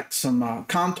give it back some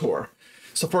contour.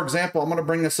 So for example, I'm going to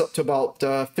bring this up to about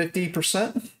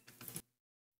 50%.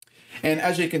 And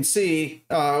as you can see,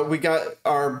 we got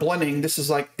our blending. This is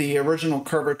like the original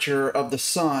curvature of the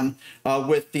sun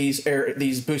with these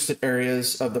boosted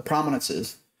areas of the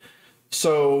prominences.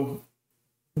 So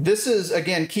this is,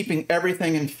 again, keeping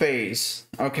everything in phase,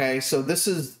 okay? So this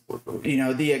is,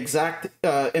 the exact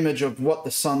image of what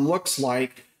the sun looks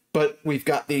like, but we've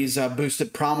got these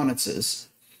boosted prominences.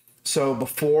 So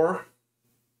before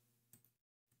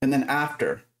and then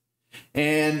after.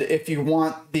 And if you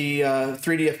want the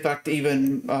 3D effect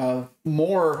even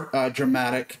more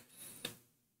dramatic,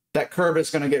 that curve is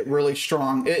going to get really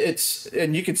strong.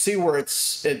 And you can see where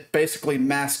it basically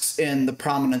masks in the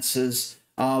prominences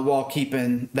while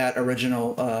keeping that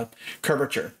original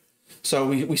curvature. So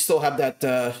we still have that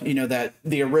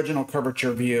the original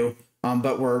curvature view,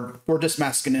 but we're just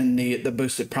masking in the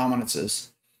boosted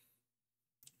prominences.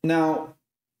 Now,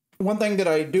 one thing that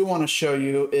I do want to show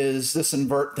you is this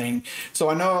invert thing. So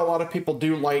I know a lot of people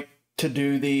do like to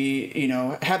do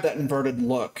have that inverted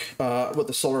look with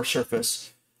the solar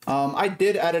surface. I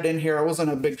did add it in here. I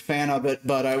wasn't a big fan of it,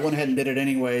 but I went ahead and did it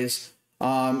anyways.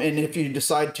 And if you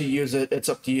decide to use it, it's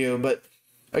up to you. But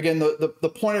again,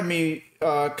 the point of me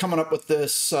coming up with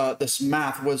this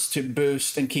math was to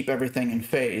boost and keep everything in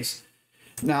phase.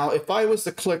 Now, if I was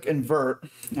to click invert,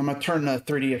 I'm going to turn the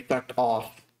 3D effect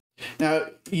off. Now,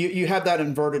 you have that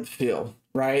inverted feel,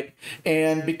 right?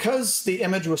 And because the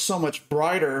image was so much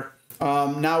brighter,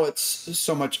 now it's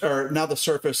so much, or now the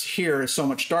surface here is so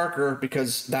much darker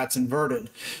because that's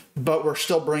inverted. But we're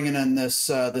still bringing in this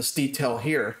detail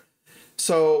here.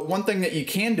 So one thing that you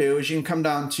can do is you can come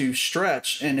down to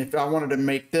stretch, and if I wanted to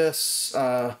make this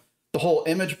the whole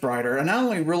image brighter, and I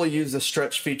only really use the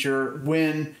stretch feature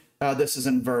when this is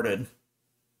inverted,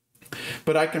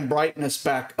 but I can brighten this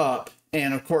back up.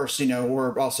 And of course,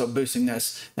 we're also boosting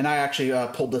this, and I actually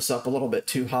pulled this up a little bit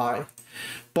too high.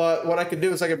 But what I could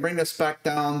do is I could bring this back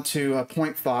down to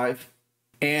 0.5,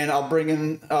 and I'll bring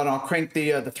in, and I'll crank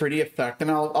the 3D effect, and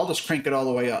I'll just crank it all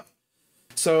the way up.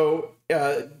 So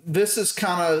this is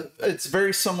it's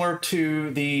very similar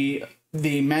to the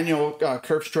manual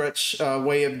curve stretch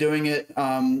way of doing it.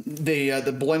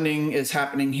 The blending is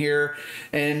happening here,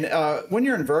 and when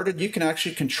you're inverted, you can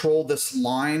actually control this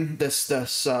line,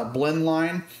 this blend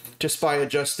line, just by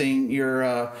adjusting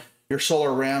your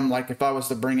solar rim. Like if I was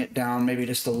to bring it down maybe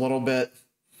just a little bit,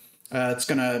 it's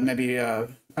gonna maybe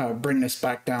bring this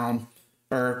back down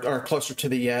or closer to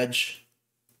the edge.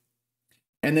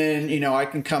 And then, I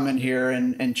can come in here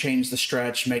and change the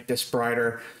stretch, make this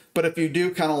brighter. But if you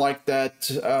do kind of like that,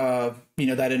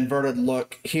 that inverted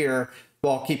look here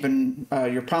while keeping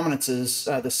your prominences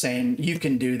the same, you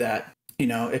can do that. you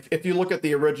know, if you look at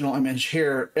the original image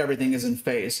here, everything is in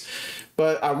phase.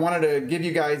 But I wanted to give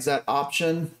you guys that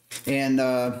option, and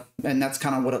that's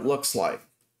kind of what it looks like.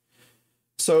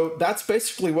 So that's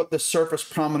basically what the surface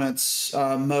prominence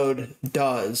mode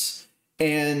does.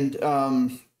 And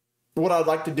what I'd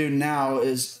like to do now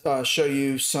is show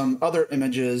you some other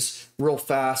images real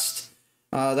fast.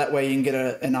 That way you can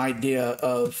get an idea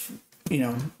of, you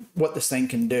know, what this thing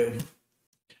can do.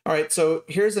 All right, so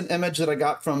here's an image that I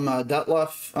got from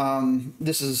Detlef.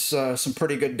 This is some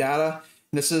pretty good data.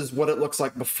 This is what it looks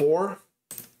like before,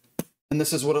 and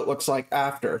this is what it looks like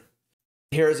after.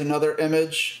 Here's another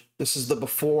image. This is the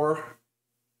before,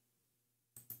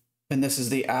 and this is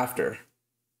the after.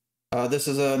 This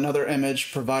is another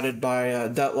image provided by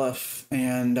Detlef,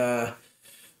 and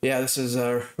yeah, this is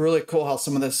really cool how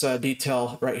some of this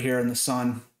detail right here in the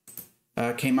sun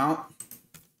came out.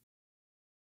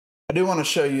 I do want to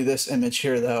show you this image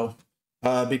here, though,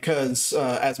 because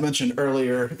as mentioned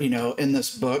earlier, you know, in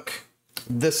this book,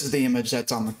 this is the image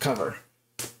that's on the cover.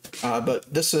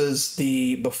 But this is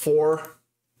the before,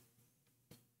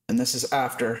 and this is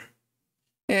after.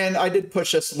 And I did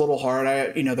push this a little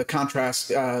hard. You know, the contrast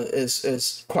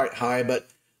is quite high, but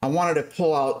I wanted to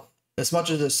pull out as much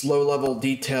of this low-level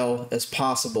detail as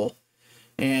possible.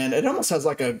 And it almost has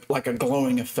like a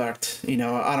glowing effect. You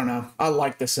know, I don't know. I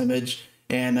like this image.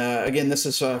 And again, this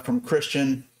is from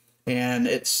Christian, and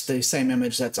it's the same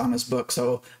image that's on his book.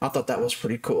 So I thought that was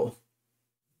pretty cool.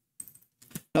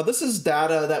 Now, this is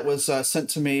data that was sent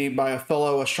to me by a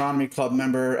fellow Astronomy Club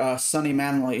member, Sonny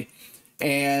Manley.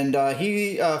 And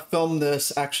he filmed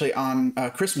this actually on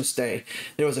Christmas Day.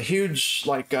 There was a huge,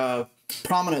 like,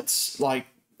 prominence, like,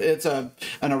 it's an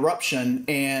eruption.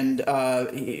 And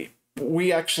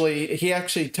he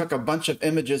actually took a bunch of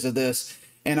images of this,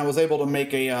 and I was able to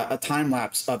make a time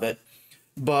lapse of it.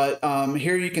 But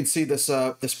here you can see this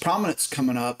this prominence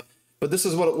coming up. But this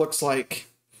is what it looks like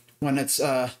when it's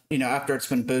you know, after it's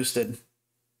been boosted.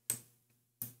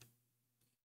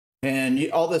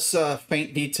 And all this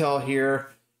faint detail here,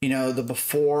 you know, the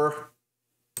before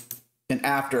and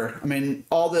after. I mean,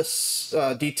 all this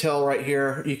detail right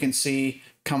here you can see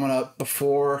coming up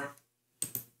before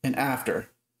and after.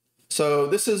 So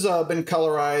this has been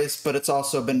colorized, but it's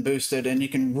also been boosted, and you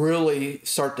can really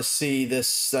start to see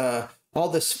this all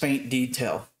this faint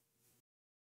detail.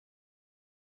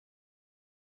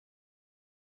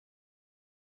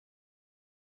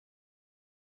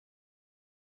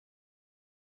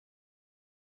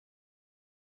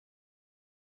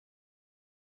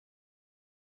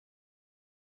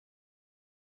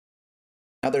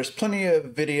 Now, there's plenty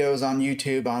of videos on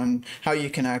YouTube on how you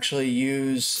can actually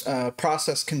use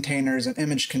process containers and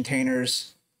image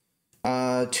containers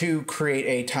to create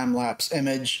a time-lapse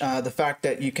image. The fact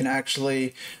that you can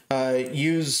actually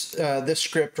use this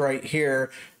script right here,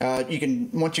 you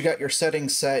can, once you got your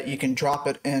settings set, you can drop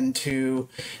it into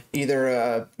either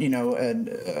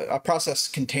a process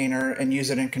container and use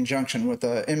it in conjunction with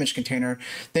an image container.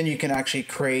 Then you can actually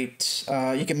create,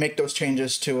 you can make those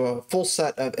changes to a full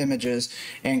set of images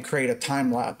and create a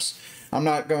time lapse. I'm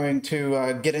not going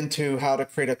to get into how to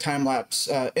create a time lapse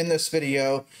in this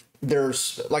video.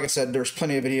 There's, like I said, there's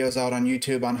plenty of videos out on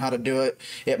YouTube on how to do it.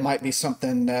 It might be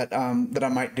something that that I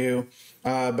might do,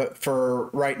 but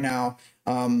for right now,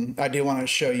 I do want to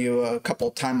show you a couple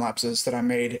of time lapses that I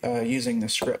made using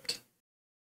this script.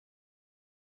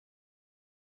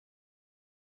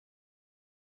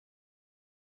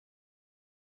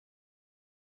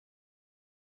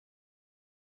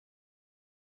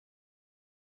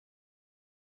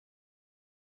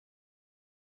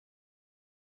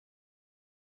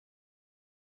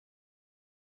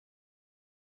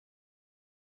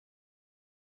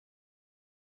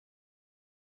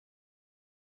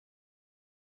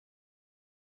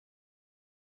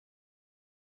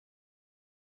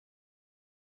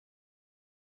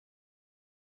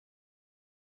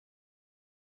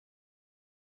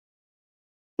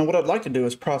 And what I'd like to do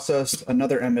is process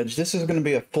another image. This is going to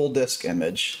be a full disk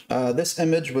image. This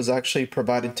image was actually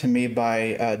provided to me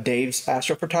by Dave's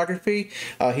Astrophotography.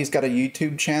 He's got a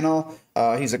YouTube channel.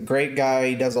 He's a great guy.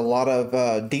 He does a lot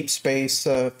of deep space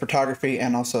photography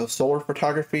and also solar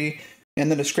photography. In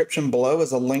the description below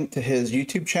is a link to his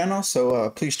YouTube channel, so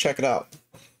please check it out.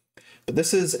 But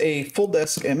this is a full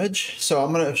disk image, so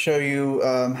I'm going to show you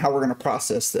how we're going to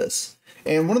process this.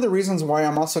 And one of the reasons why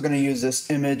I'm also going to use this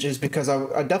image is because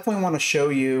I definitely want to show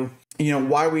you,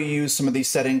 why we use some of these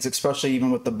settings, especially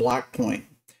even with the black point.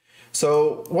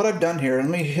 So what I've done here, let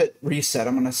me hit reset.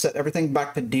 I'm going to set everything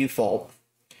back to default.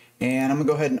 And I'm going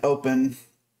to go ahead and open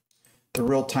the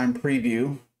real-time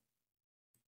preview.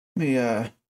 Let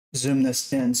me zoom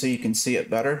this in so you can see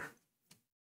it better.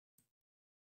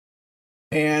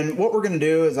 And what we're going to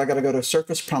do is I got to go to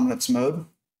surface prominence mode.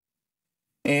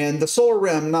 And the solar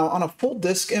rim, now on a full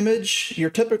disk image, you're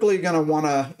typically going to want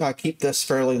to keep this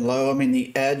fairly low. I mean,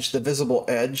 the edge, the visible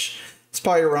edge, it's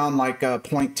probably around like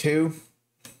 0.2.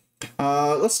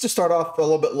 Let's just start off a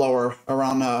little bit lower,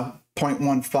 around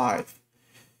 0.15.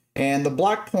 And the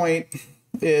black point,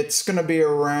 it's going to be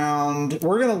around,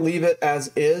 we're going to leave it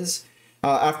as is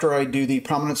after I do the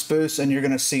prominence boost, and you're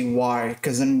going to see why.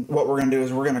 Because then what we're going to do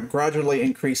is we're going to gradually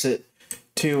increase it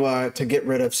to get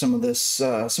rid of some of this,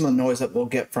 some of the noise that we'll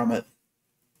get from it.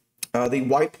 The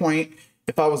white point,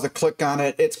 if I was to click on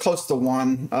it, it's close to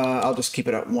 1. I'll just keep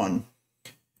it at 1.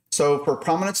 So for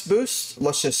prominence boost,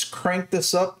 let's just crank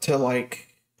this up to like,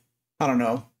 I don't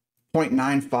know,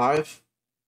 0.95.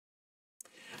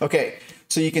 Okay,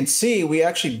 so you can see we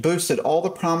actually boosted all the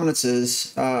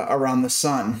prominences around the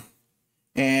sun.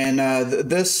 And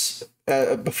this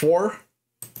before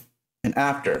and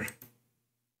after.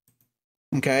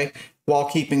 Okay, while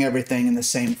keeping everything in the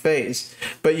same phase.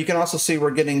 But you can also see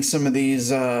we're getting some of these,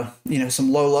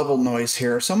 some low level noise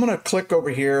here. So I'm going to click over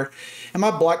here, and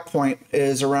my black point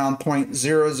is around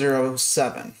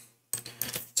 0.007.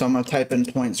 So I'm going to type in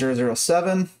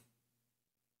 0.007.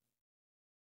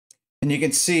 And you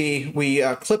can see we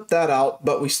clipped that out,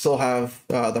 but we still have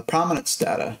the prominence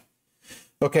data.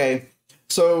 Okay,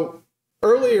 so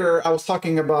earlier, I was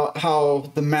talking about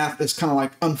how the math is kind of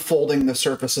like unfolding the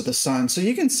surface of the sun. So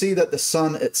you can see that the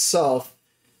sun itself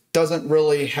doesn't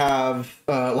really have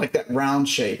like that round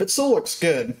shape. It still looks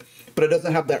good, but it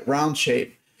doesn't have that round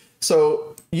shape.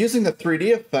 So using the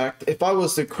 3D effect, if I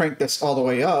was to crank this all the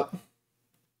way up,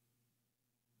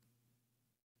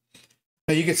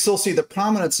 now you can still see the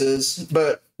prominences,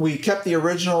 but we kept the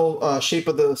original shape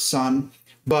of the sun,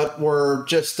 but we're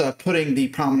just putting the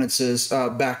prominences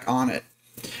back on it.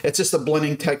 It's just a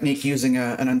blending technique using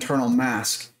an internal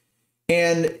mask.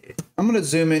 And I'm going to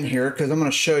zoom in here because I'm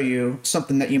going to show you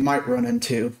something that you might run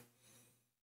into.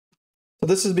 So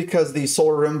this is because the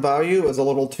solar rim value is a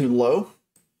little too low.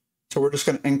 So we're just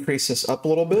going to increase this up a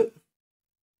little bit.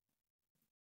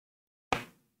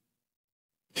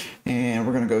 And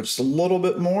we're going to go just a little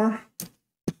bit more.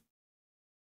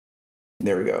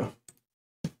 There we go.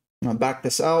 I'm going to back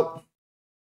this out.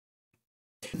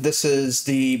 This is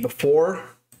the before,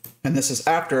 and this is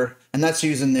after, and that's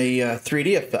using the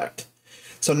 3D effect.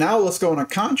 So now let's go into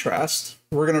contrast.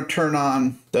 We're going to turn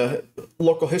on the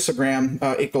local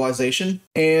histogram equalization,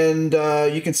 and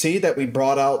you can see that we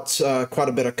brought out quite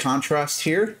a bit of contrast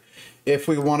here. If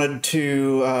we wanted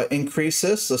to increase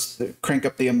this, let's crank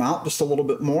up the amount just a little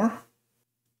bit more.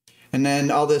 And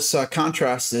then all this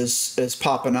contrast is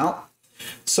popping out.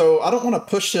 So I don't want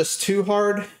to push this too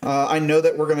hard. I know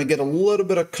that we're going to get a little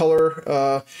bit of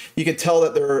color. You can tell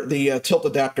that the tilt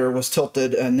adapter was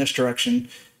tilted in this direction.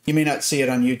 You may not see it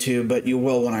on YouTube, but you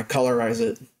will when I colorize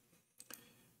it.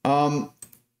 I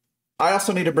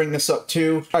also need to bring this up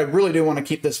too. I really do want to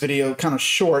keep this video kind of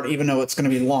short, even though it's going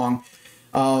to be long,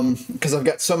 because I've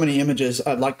got so many images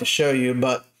I'd like to show you.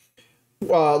 But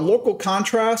local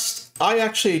contrast, I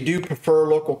actually do prefer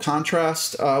local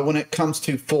contrast when it comes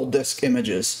to full disk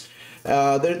images.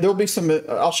 There'll be some,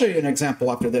 I'll show you an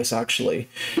example after this actually.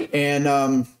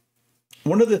 And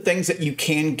one of the things that you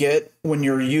can get when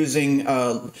you're using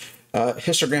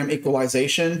histogram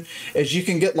equalization is you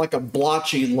can get like a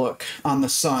blotchy look on the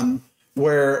sun,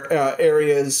 where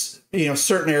areas,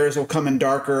 certain areas will come in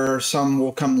darker, some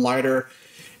will come lighter.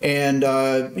 And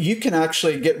you can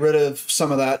actually get rid of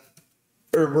some of that,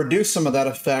 or reduce some of that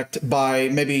effect by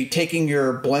maybe taking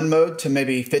your blend mode to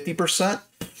maybe 50%.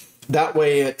 That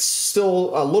way it's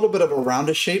still a little bit of a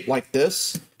rounded shape like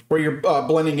this, where you're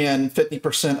blending in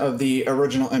 50% of the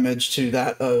original image to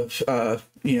that of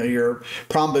your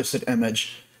prom boosted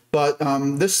image. But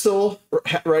this still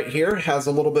right here has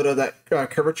a little bit of that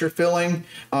curvature feeling,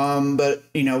 but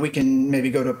we can maybe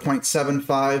go to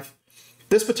 0.75.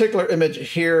 This particular image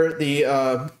here,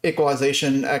 the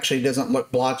equalization actually doesn't look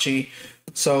blotchy,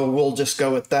 so we'll just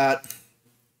go with that.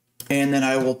 And then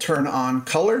I will turn on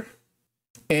color,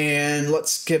 and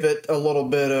let's give it a little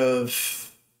bit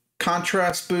of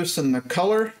contrast boost in the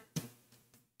color.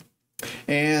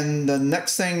 And the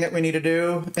next thing that we need to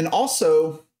do, and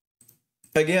also,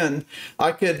 again,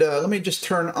 I could, let me just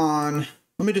turn on,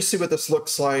 let me just see what this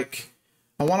looks like.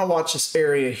 I want to watch this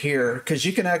area here, because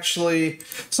you can actually,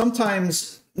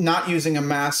 sometimes not using a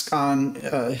mask on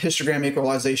histogram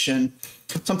equalization,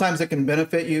 sometimes it can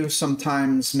benefit you,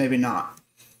 sometimes maybe not.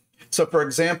 So for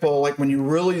example, like when you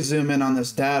really zoom in on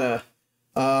this data,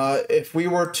 if we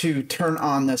were to turn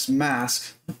on this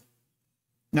mask,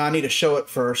 now I need to show it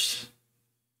first,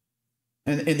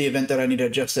 in the event that I need to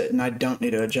adjust it, and I don't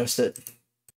need to adjust it.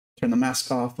 turn the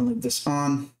mask off and leave this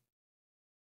on.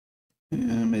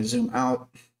 And I'm going to zoom out.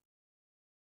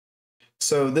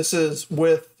 So this is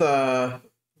with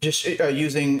just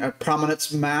using a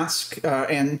prominence mask or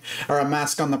a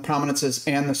mask on the prominences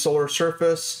and the solar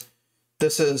surface.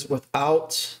 This is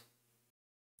without.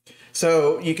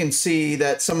 So you can see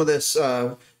that some of this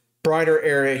brighter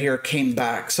area here came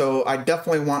back. So I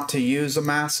definitely want to use a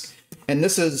mask. And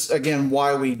this is, again,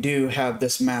 why we do have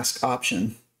this mask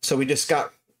option. So we just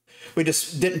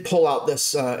didn't pull out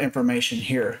this information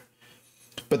here.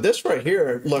 But this right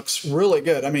here looks really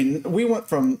good. I mean, we went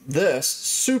from this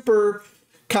super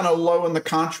kind of low in the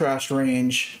contrast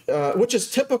range, which is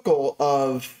typical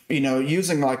of,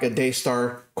 using like a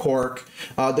Daystar cork,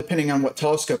 depending on what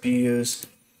telescope you use.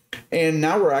 And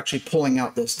now we're actually pulling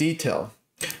out this detail.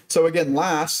 So again,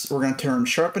 last, we're going to turn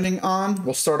sharpening on.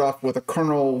 We'll start off with a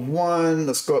kernel 1.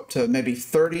 Let's go up to maybe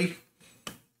 30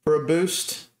 for a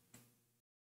boost.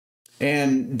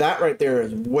 And that right there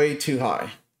is way too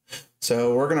high.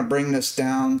 So we're going to bring this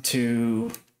down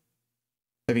to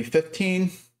maybe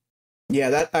 15. Yeah,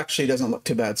 that actually doesn't look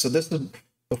too bad. So this is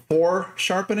before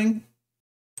sharpening,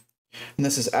 and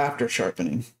this is after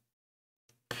sharpening.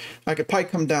 I could probably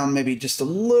come down maybe just a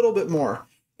little bit more.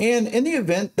 And in the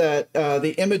event that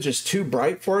the image is too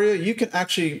bright for you, you can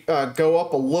actually go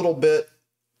up a little bit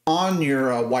on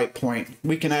your white point.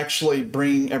 We can actually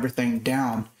bring everything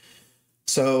down.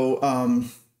 So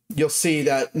you'll see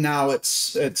that now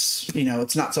it's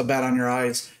not so bad on your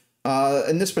eyes.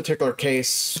 In this particular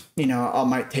case, I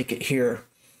might take it here.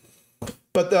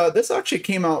 But this actually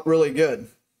came out really good.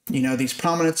 These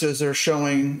prominences are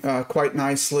showing quite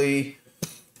nicely.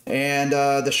 And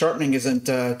the sharpening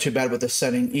isn't too bad with this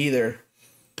setting either.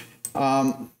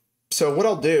 So what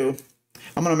I'll do,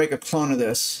 I'm going to make a clone of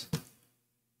this.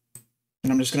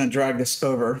 And I'm just going to drag this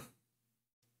over.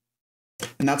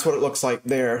 And that's what it looks like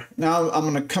there. Now I'm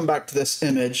going to come back to this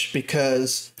image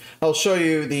because I'll show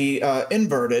you the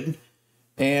inverted.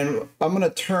 And I'm going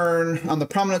to turn on the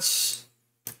prominence.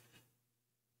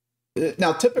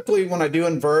 Now, typically when I do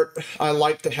invert, I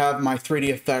like to have my 3D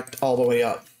effect all the way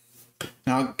up.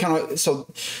 Now, so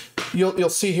you'll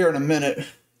see here in a minute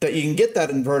that you can get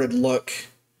that inverted look.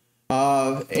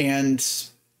 And,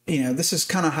 this is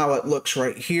kind of how it looks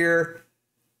right here.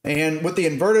 And with the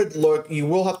inverted look, you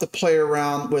will have to play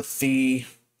around with the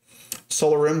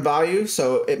solar rim value.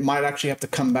 So it might actually have to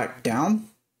come back down.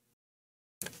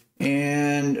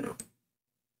 And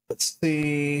let's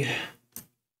see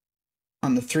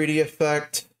on the 3D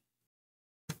effect.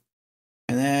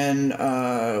 And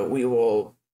then we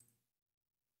will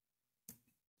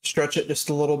stretch it just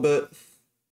a little bit.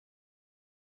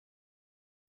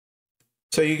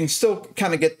 So you can still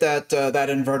kind of get that that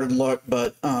inverted look,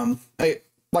 but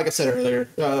like I said earlier,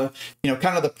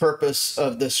 kind of the purpose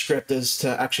of this script is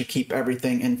to actually keep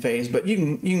everything in phase, but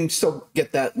you can still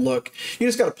get that look. You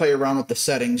just got to play around with the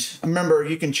settings. Remember,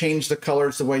 you can change the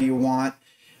colors the way you want,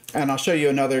 and I'll show you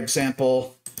another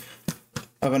example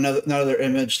of another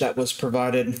image that was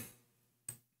provided.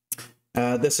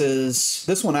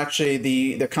 This one actually,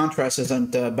 the contrast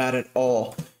isn't bad at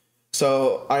all.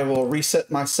 So I will reset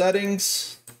my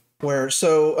settings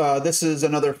this is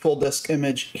another full disk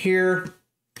image here,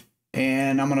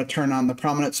 and I'm going to turn on the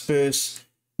prominence boost.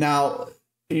 Now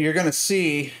you're going to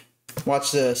see,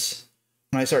 watch this,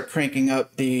 when I start cranking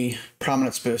up the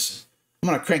prominence boost. I'm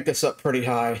going to crank this up pretty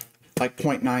high, like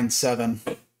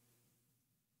 0.97.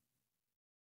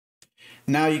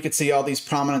 Now you can see all these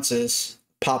prominences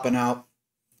popping out.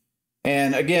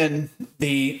 And again,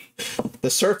 the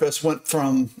surface went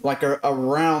from like a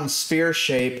round sphere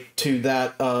shape to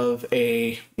that of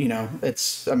a,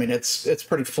 it's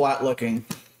pretty flat looking.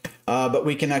 But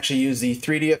we can actually use the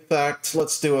 3D effect.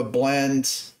 Let's do a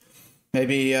blend,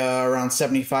 maybe around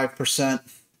 75%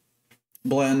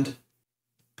 blend.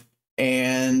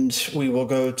 And we will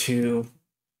go to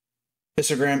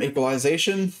histogram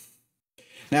equalization.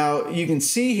 Now you can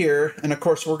see here, and of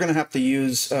course we're going to have to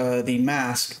use the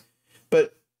mask.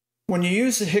 But when you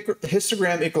use the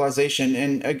histogram equalization,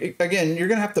 and again, you're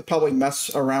going to have to probably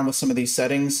mess around with some of these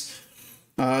settings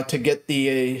to get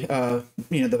the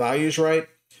the values right.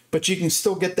 But you can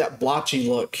still get that blotchy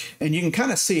look, and you can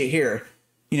kind of see it here.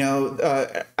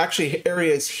 Actually,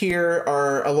 areas here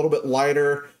are a little bit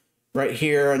lighter right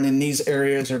here, and then these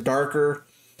areas are darker.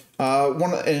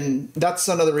 And that's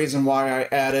another reason why I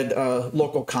added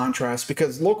local contrast,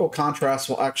 because local contrast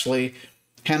will actually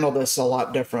handle this a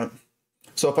lot different.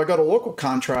 So if I go to local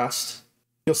contrast,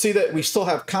 you'll see that we still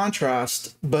have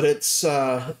contrast, but it's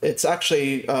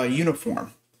actually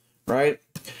uniform, right?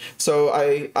 So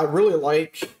I really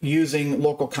like using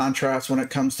local contrast when it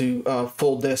comes to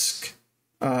full disk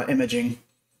imaging.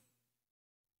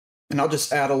 And I'll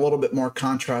just add a little bit more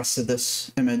contrast to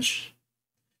this image.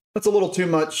 That's a little too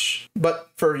much, but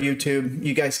for YouTube,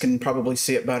 you guys can probably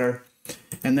see it better.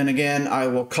 And then again, I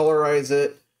will colorize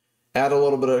it, add a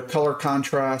little bit of color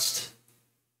contrast.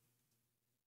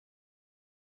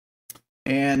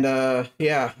 And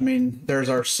yeah, I mean, there's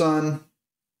our sun.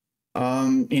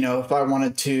 You know, if I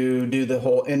wanted to do the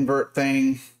whole invert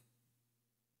thing,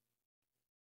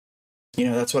 you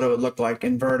know, that's what it would look like,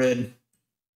 inverted.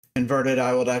 Inverted,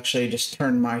 I would actually just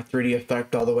turn my 3D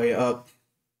effect all the way up.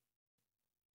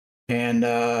 And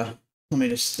let me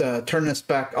just turn this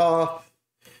back off.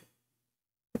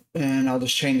 And I'll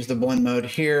just change the blend mode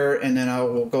here. And then I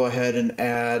will go ahead and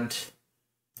add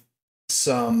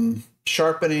some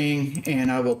sharpening.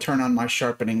 And I will turn on my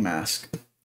sharpening mask.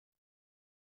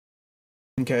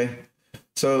 Okay,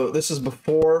 so this is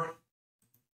before.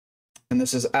 And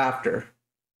this is after.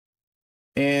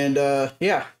 And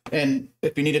yeah, and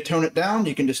if you need to tone it down,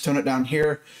 you can just tone it down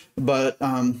here. But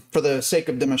for the sake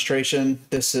of demonstration,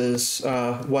 this is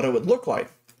what it would look like.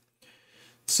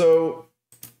 So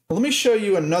let me show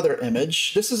you another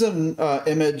image. This is an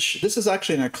image. This is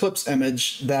actually an eclipse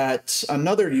image that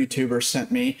another YouTuber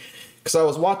sent me because I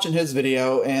was watching his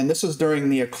video, and this was during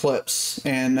the eclipse.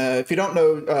 And if you don't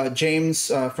know James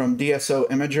from DSO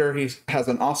Imager, he has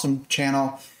an awesome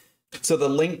channel. So the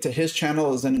link to his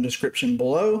channel is in the description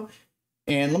below.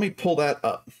 And let me pull that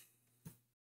up.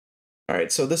 All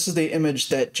right, so this is the image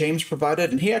that James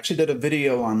provided, and he actually did a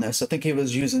video on this. I think he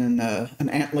was using an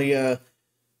Antlia,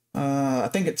 I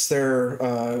think it's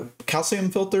their calcium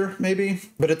filter, maybe.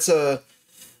 But it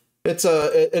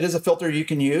is a filter you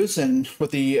can use, and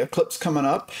with the eclipse coming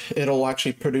up, it'll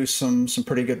actually produce some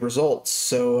pretty good results.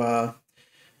 So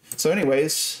so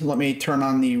anyways, let me turn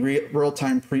on the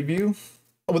real-time preview.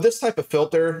 With this type of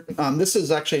filter, this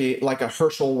is actually like a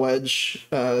Herschel wedge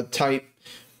type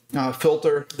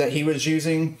filter that he was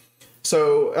using.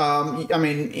 So, I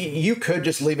mean, you could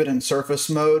just leave it in surface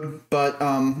mode, but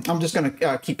I'm just going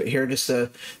to keep it here just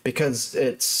because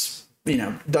it's, you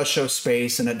know, does show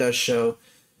space, and it does show,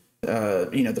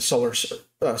 you know, the solar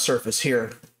surface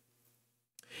here.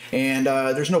 And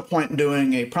there's no point in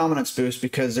doing a prominence boost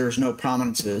because there's no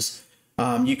prominences.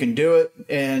 You can do it,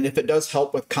 and if it does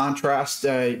help with contrast,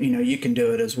 you know, you can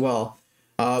do it as well.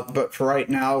 But for right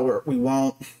now, we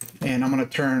won't. And I'm going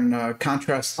to turn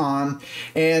contrast on.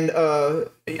 And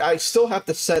I still have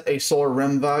to set a solar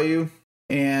rim value,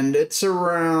 and it's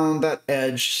around, that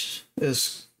edge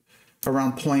is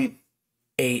around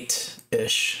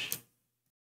 0.8-ish.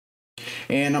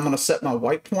 And I'm going to set my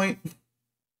white point.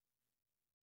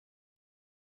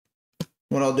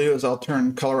 What I'll do is I'll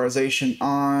turn colorization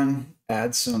on,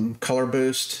 add some color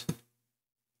boost.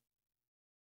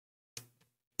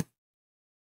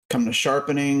 Come to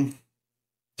sharpening,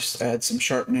 just add some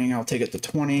sharpening. I'll take it to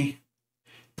 20.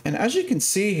 And as you can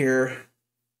see here,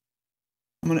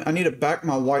 I need to back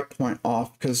my white point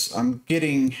off because I'm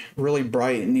getting really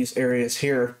bright in these areas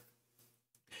here.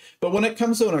 But when it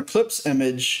comes to an eclipse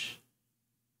image,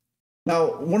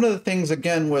 now one of the things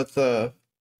again with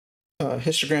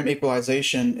histogram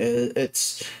equalization is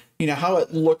it's, you know, how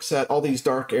it looks at all these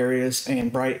dark areas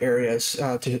and bright areas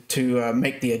to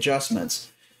make the adjustments.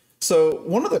 So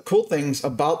one of the cool things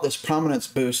about this prominence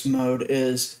boost mode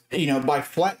is, you know, by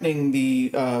flattening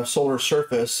the solar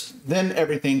surface, then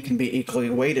everything can be equally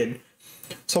weighted.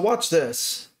 So watch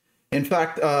this. In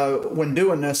fact, when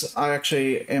doing this, I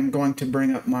actually am going to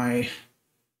bring up my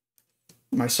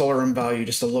solar rim value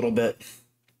just a little bit.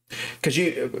 Because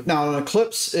now an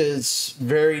eclipse is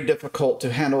very difficult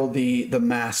to handle the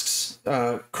masks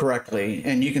correctly,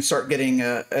 and you can start getting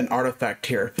an artifact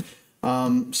here.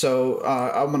 So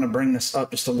I'm going to bring this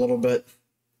up just a little bit.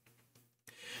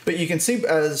 But you can see,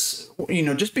 as you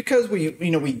know, just because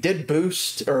we did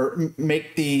boost or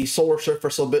make the solar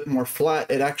surface a little bit more flat,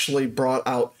 it actually brought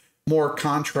out more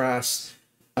contrast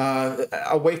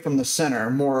away from the center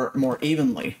more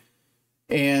evenly.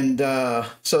 And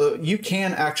so you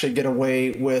can actually get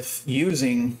away with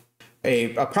using a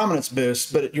prominence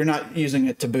boost, but you're not using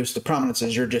it to boost the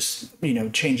prominences. You're just, you know,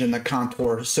 changing the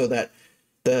contour so that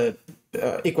the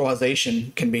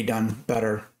equalization can be done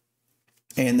better.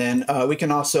 And then we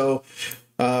can also,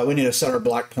 we need to set our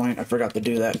black point. I forgot to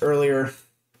do that earlier.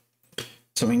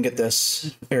 So we can get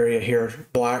this area here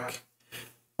black.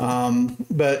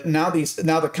 But now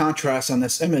the contrast on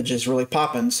this image is really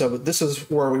popping. So this is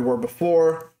where we were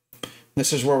before.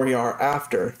 This is where we are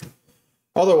after.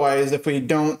 Otherwise, if we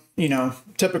don't, you know,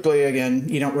 typically, again,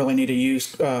 you don't really need to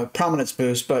use prominence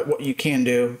boost, but what you can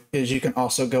do is you can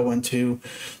also go into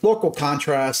local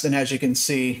contrast. And as you can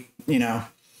see, you know,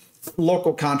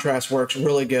 local contrast works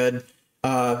really good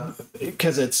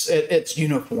because it's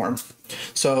uniform.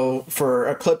 So for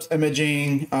Eclipse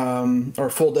imaging or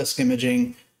full disk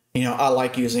imaging, you know, I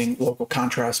like using local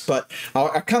contrast, but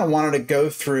I kind of wanted to go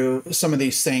through some of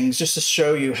these things just to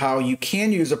show you how you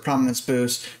can use a prominence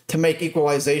boost to make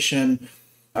equalization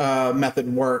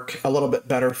method work a little bit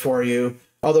better for you.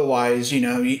 Otherwise, you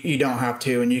know, you don't have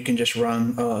to, and you can just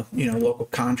run, you know, local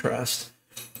contrast.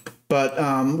 But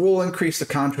we'll increase the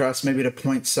contrast maybe to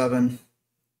 0.7.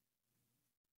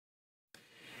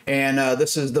 And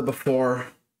this is the before,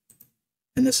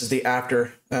 and this is the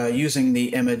after using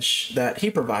the image that he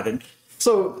provided.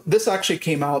 So this actually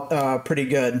came out pretty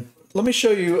good. Let me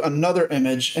show you another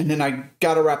image, and then I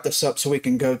got to wrap this up so we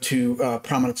can go to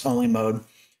prominence only mode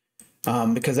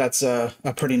because that's a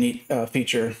pretty neat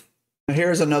feature.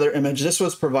 Here's another image. This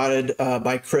was provided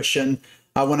by Christian.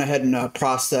 I went ahead and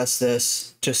processed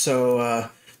this just so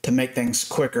to make things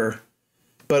quicker.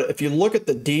 But if you look at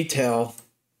the detail,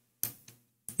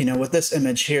 you know, with this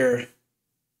image here,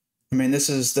 I mean, this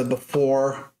is the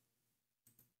before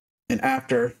and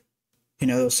after. You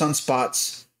know, those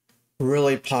sunspots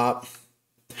really pop.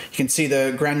 You can see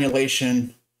the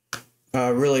granulation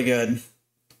really good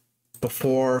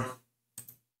before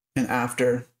and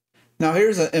after. Now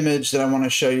here's an image that I want to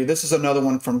show you. This is another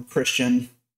one from Christian.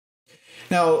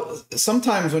 Now,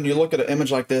 sometimes when you look at an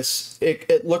image like this,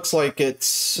 it looks like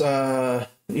it's,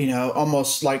 you know,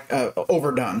 almost like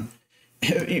overdone.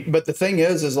 But the thing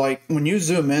is like when you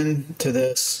zoom in to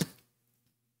this,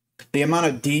 the amount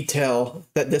of detail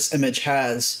that this image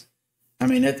has, I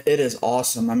mean, it is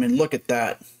awesome. I mean, look at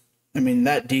that. I mean,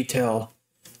 that detail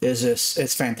is just,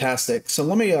 it's fantastic. So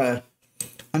let me, I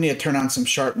need to turn on some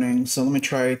sharpening. So let me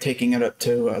try taking it up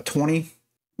to 20.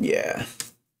 Yeah.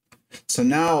 So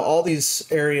now all these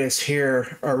areas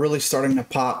here are really starting to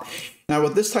pop. Now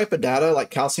with this type of data, like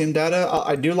calcium data,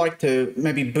 I do like to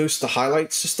maybe boost the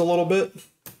highlights just a little bit.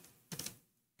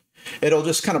 It'll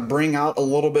just kind of bring out a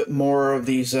little bit more of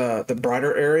these, the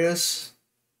brighter areas.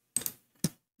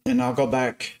 And I'll go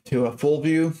back to a full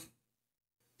view.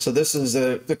 So this is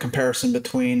the comparison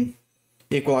between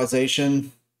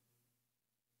equalization.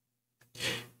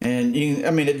 And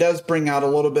I mean, it does bring out a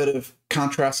little bit of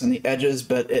contrast in the edges,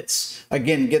 but it's,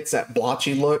 again, gets that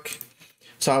blotchy look.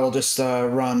 So I will just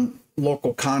run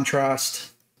local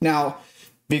contrast. Now,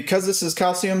 because this is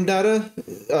calcium data,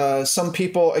 some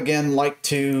people, again, like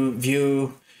to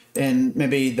view in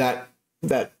maybe that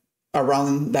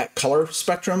around that color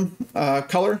spectrum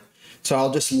color. So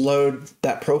I'll just load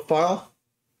that profile.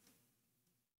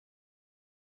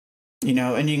 You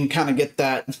know, and you can kind of get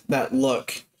that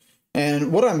look.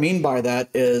 And what I mean by that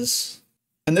is,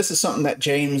 and this is something that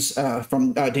James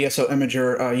from DSO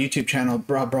Imager YouTube channel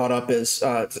brought up, is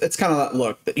it's kind of that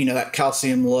look, you know, that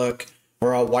calcium look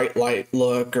or a white light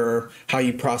look, or how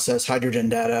you process hydrogen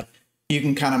data. You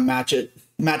can kind of match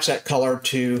that color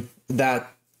to that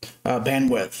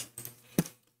bandwidth.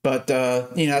 But,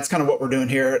 you know, that's kind of what we're doing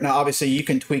here. Now, obviously, you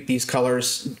can tweak these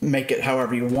colors, make it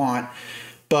however you want.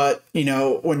 But, you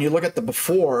know, when you look at the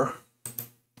before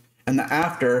and the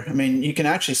after, I mean, you can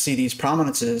actually see these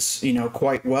prominences, you know,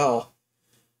 quite well.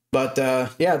 But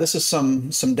yeah, this is some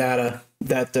data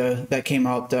that came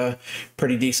out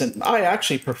pretty decent. I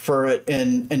actually prefer it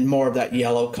in more of that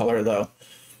yellow color though.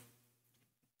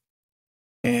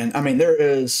 And I mean, there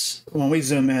is, when we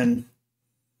zoom in,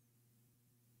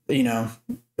 you know,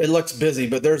 it looks busy,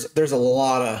 but there's a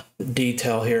lot of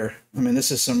detail here. I mean,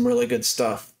 this is some really good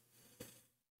stuff.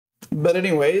 But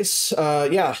anyways,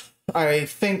 yeah. I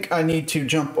think I need to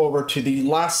jump over to the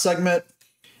last segment,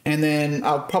 and then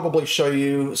I'll probably show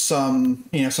you some,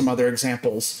 you know, some other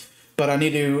examples. But I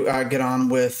need to get on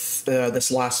with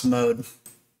this last mode.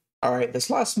 All right, this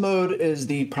last mode is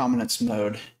the prominence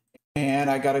mode, and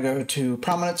I got to go to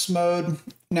prominence mode.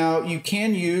 Now you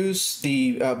can use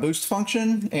the boost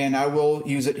function, and I will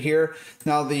use it here.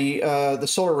 Now the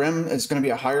solar rim is going to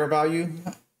be a higher value,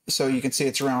 so you can see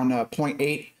it's around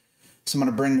 0.8. So I'm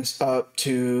going to bring this up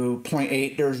to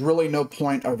 0.8. There's really no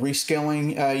point of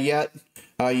rescaling yet.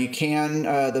 You can,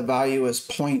 the value is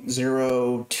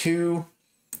 0.02.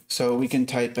 So we can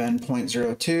type in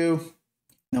 0.02.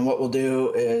 And what we'll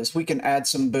do is we can add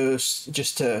some boost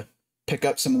just to pick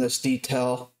up some of this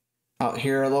detail out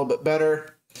here a little bit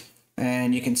better.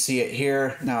 And you can see it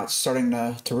here. Now it's starting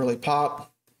to really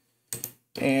pop.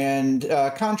 And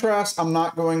contrast, I'm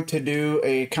not going to do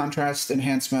a contrast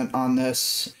enhancement on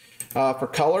this. For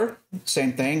color,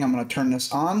 same thing. I'm going to turn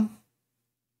this on.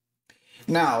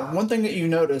 Now, one thing that you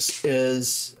notice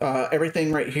is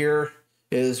everything right here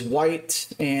is white,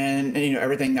 and you know,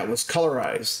 everything that was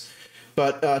colorized.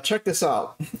 But check this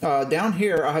out. Down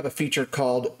here, I have a feature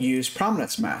called Use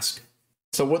Prominence Mask.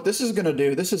 So what this is going to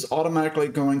do, this is automatically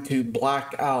going to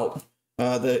black out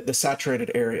the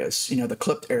saturated areas, the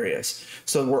clipped areas.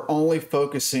 So we're only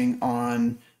focusing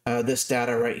on this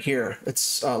data right here.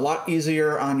 It's a lot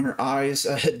easier on your eyes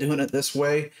doing it this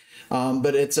way,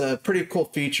 but it's a pretty cool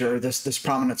feature, this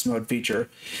prominence mode feature.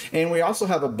 And we also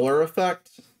have a blur effect.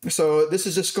 So this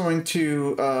is just going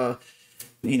to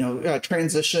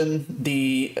transition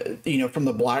the from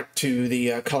the black to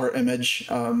the color image.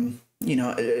 A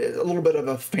little bit of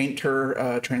a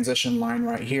fainter transition line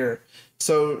right here.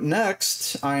 So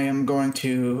next, I am going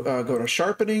to go to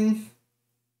sharpening,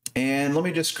 and let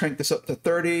me just crank this up to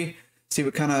 30, see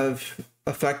what kind of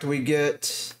effect we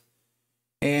get.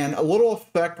 And a little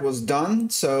effect was done,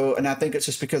 and I think it's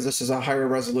just because this is a higher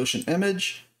resolution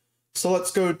image. So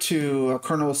let's go to a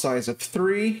kernel size of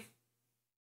 3.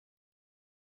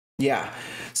 Yeah,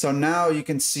 so now you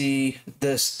can see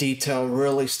this detail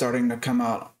really starting to come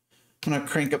out. I'm going to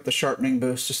crank up the sharpening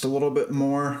boost just a little bit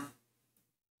more.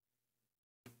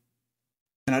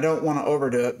 And I don't want to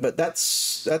overdo it, but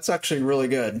that's actually really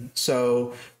good.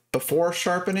 So before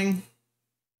sharpening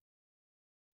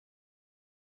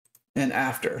and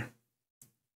after.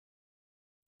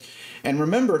 And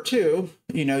remember too,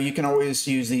 you can always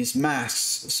use these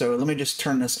masks. So let me just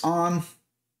turn this on.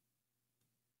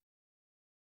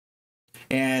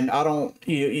 And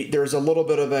there's a little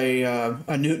bit of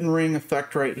a Newton ring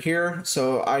effect right here.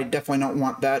 So I definitely don't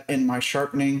want that in my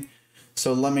sharpening.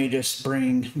 So let me just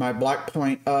bring my black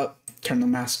point up, turn the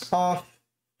mask off.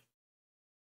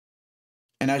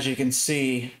 And as you can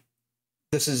see,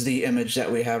 this is the image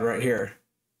that we have right here.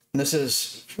 And this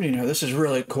is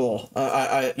really cool.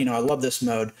 I love this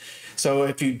mode. So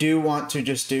if you do want to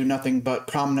just do nothing but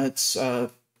prominence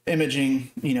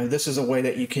imaging, this is a way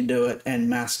that you can do it and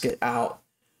mask it out.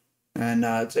 And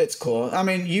it's cool. I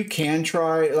mean, you can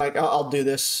try, like I'll do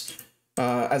this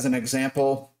as an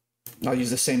example. I'll use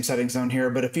the same settings on here,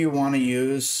 but if you want to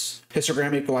use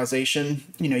histogram equalization,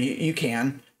 you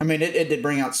can. I mean, it did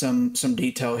bring out some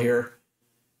detail here,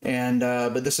 and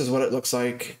but this is what it looks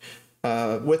like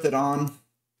with it on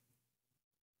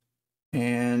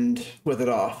and with it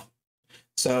off.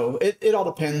 So it all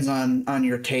depends on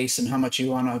your taste and how much you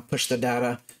want to push the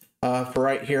data. For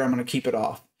right here, I'm going to keep it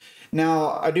off.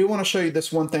 Now, I do want to show you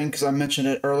this one thing because I mentioned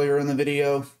it earlier in the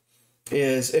video,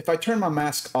 is if I turn my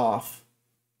mask off,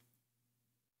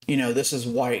 this is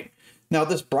white. Now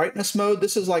this brightness mode,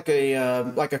 this is like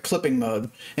a clipping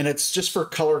mode, and it's just for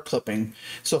color clipping.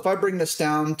 So if I bring this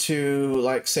down to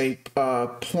like say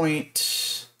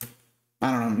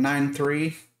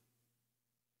 0.93,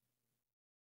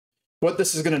 what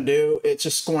this is going to do, it's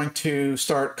just going to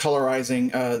start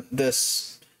colorizing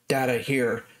this data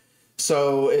here.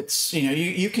 So it's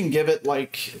you can give it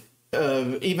like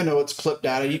even though it's clip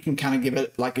data, you can kind of give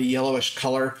it like a yellowish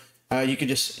color. You could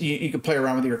just you can play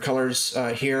around with your colors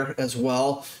here as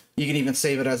well. You can even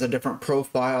save it as a different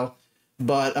profile,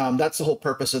 but that's the whole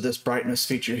purpose of this brightness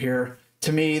feature here.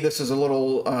 To me, this is a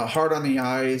little hard on the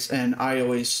eyes, and I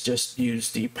always just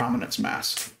use the prominence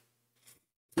mask.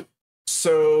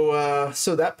 So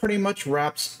so that pretty much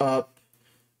wraps up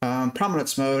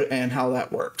prominence mode and how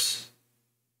that works.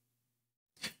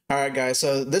 All right, guys,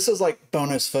 so this is like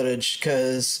bonus footage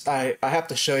because I have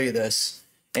to show you this.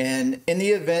 And in the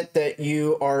event that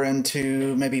you are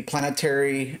into maybe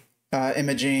planetary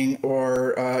imaging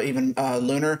or even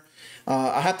lunar,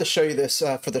 I have to show you this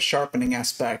for the sharpening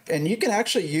aspect. And you can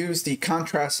actually use the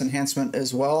contrast enhancement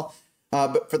as well.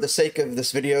 But for the sake of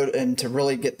this video and to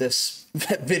really get this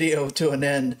video to an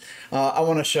end, I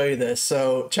want to show you this.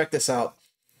 So check this out.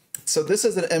 So this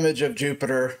is an image of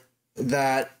Jupiter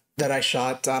that I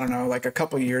shot, I don't know, like a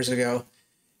couple years ago.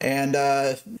 And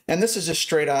this is just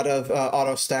straight out of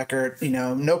AutoStacker,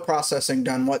 no processing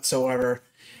done whatsoever.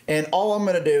 And all I'm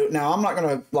going to do, now I'm not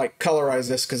going to like colorize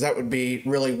this because that would be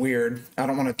really weird. I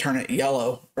don't want to turn it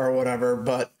yellow or whatever,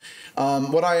 but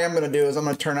what I am going to do is I'm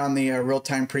going to turn on the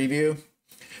real-time preview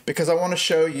because I want to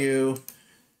show you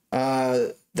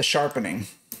the sharpening.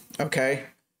 Okay,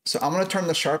 so I'm going to turn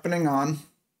the sharpening on.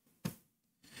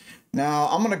 Now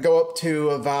I'm going to go up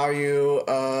to a value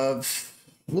of,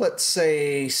 let's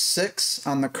say 6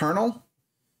 on the kernel,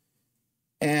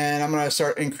 and I'm going to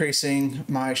start increasing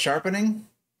my sharpening.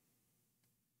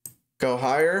 Go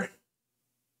higher,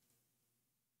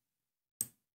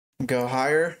 go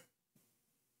higher,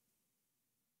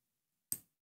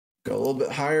 go a little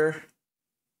bit higher.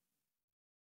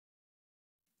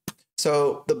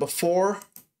 So the before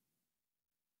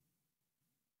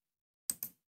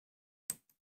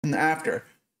and the after.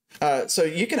 So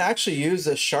you can actually use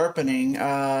this sharpening,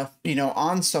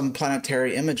 on some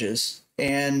planetary images,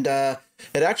 and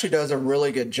it actually does a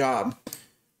really good job.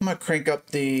 I'm going to crank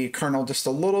up the kernel just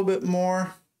a little bit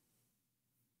more.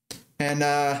 And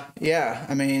yeah,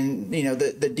 I mean,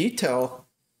 the detail,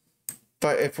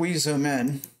 but if we zoom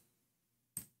in,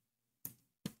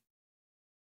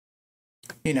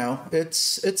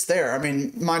 it's there. I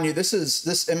mean, mind you,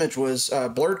 this image was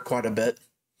blurred quite a bit.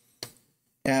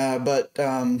 But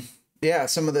yeah,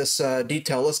 some of this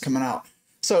detail is coming out.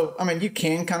 So, I mean, you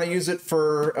can kind of use it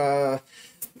for,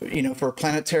 for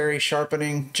planetary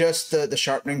sharpening, just the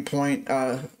sharpening point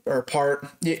or part.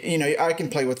 I can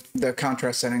play with the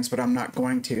contrast settings, but I'm not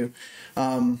going to.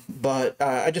 But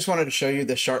I just wanted to show you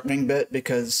the sharpening bit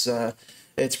because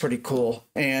it's pretty cool.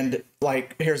 And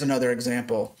like, here's another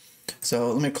example.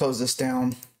 So let me close this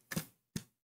down.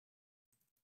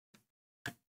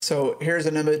 So here's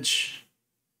an image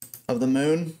of the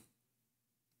moon.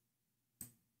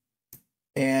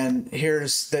 And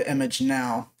here's the image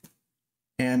now.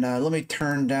 And let me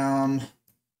turn down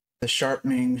the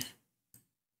sharpening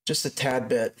just a tad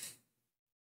bit.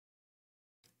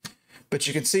 But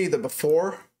you can see the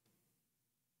before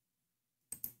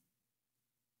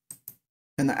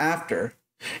and the after.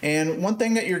 And one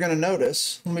thing that you're going to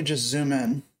notice, let me just zoom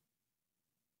in,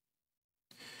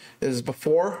 is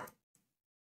before,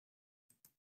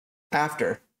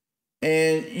 after.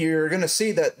 And you're going to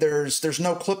see that there's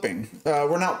no clipping.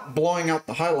 We're not blowing out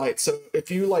the highlights. So if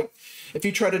you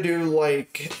try to do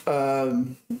like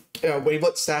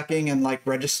wavelet stacking and like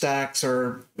Registacks,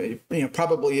 or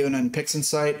probably even in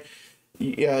Pixinsight,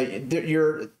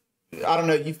 I don't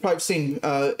know, you've probably seen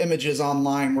images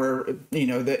online where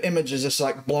the image is just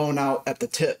like blown out at the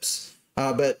tips,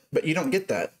 but you don't get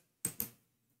that.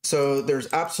 So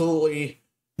there's absolutely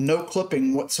no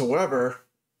clipping whatsoever.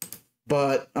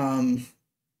 But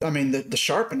I mean, the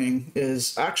sharpening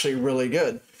is actually really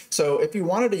good. So if you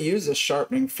wanted to use this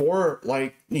sharpening for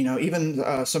like,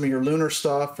 even some of your lunar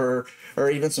stuff or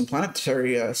even some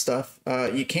planetary stuff,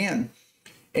 you can.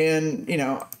 And,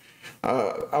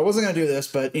 I wasn't going to do this,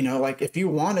 but, like if you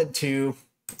wanted to,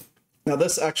 now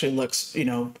this actually looks,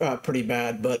 pretty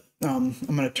bad, but I'm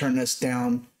going to turn this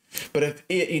down. But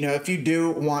if you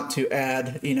do want to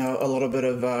add, a little bit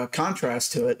of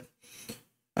contrast to it,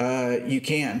 you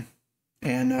can.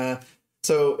 And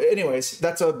so anyways,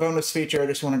 that's a bonus feature I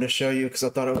just wanted to show you because I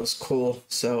thought it was cool.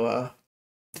 So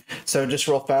so just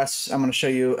real fast, I'm going to show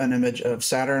you an image of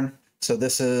Saturn. So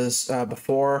this is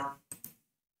before,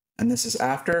 and this is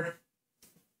after.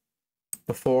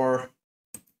 Before,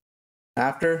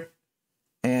 after.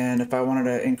 And if I wanted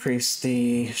to increase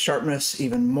the sharpness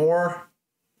even more,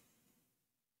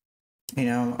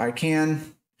 I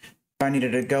can. If I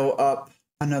needed to go up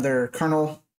another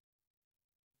kernel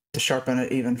to sharpen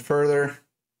it even further,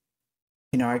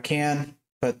 I can.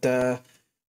 But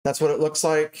that's what it looks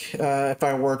like if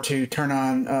I were to turn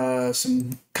on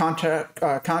some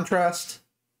contrast.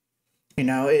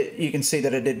 You can see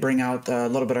that it did bring out a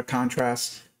little bit of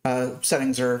contrast.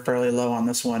 Settings are fairly low on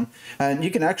this one, and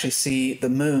you can actually see the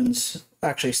moons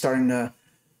actually starting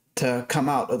to come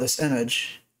out of this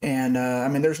image. And I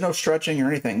mean, there's no stretching or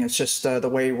anything. It's just the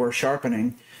way we're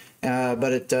sharpening.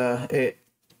 But it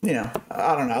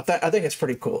I don't know. I think it's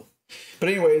pretty cool. But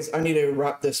anyways, I need to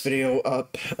wrap this video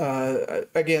up.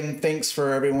 Again, thanks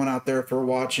for everyone out there for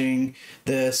watching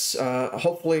this.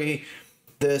 Hopefully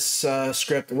this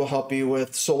script will help you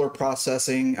with solar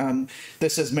processing.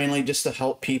 This is mainly just to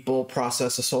help people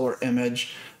process a solar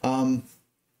image.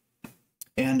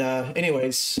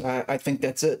 Anyways, I think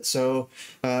that's it. So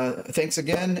thanks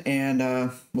again,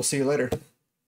 and we'll see you later.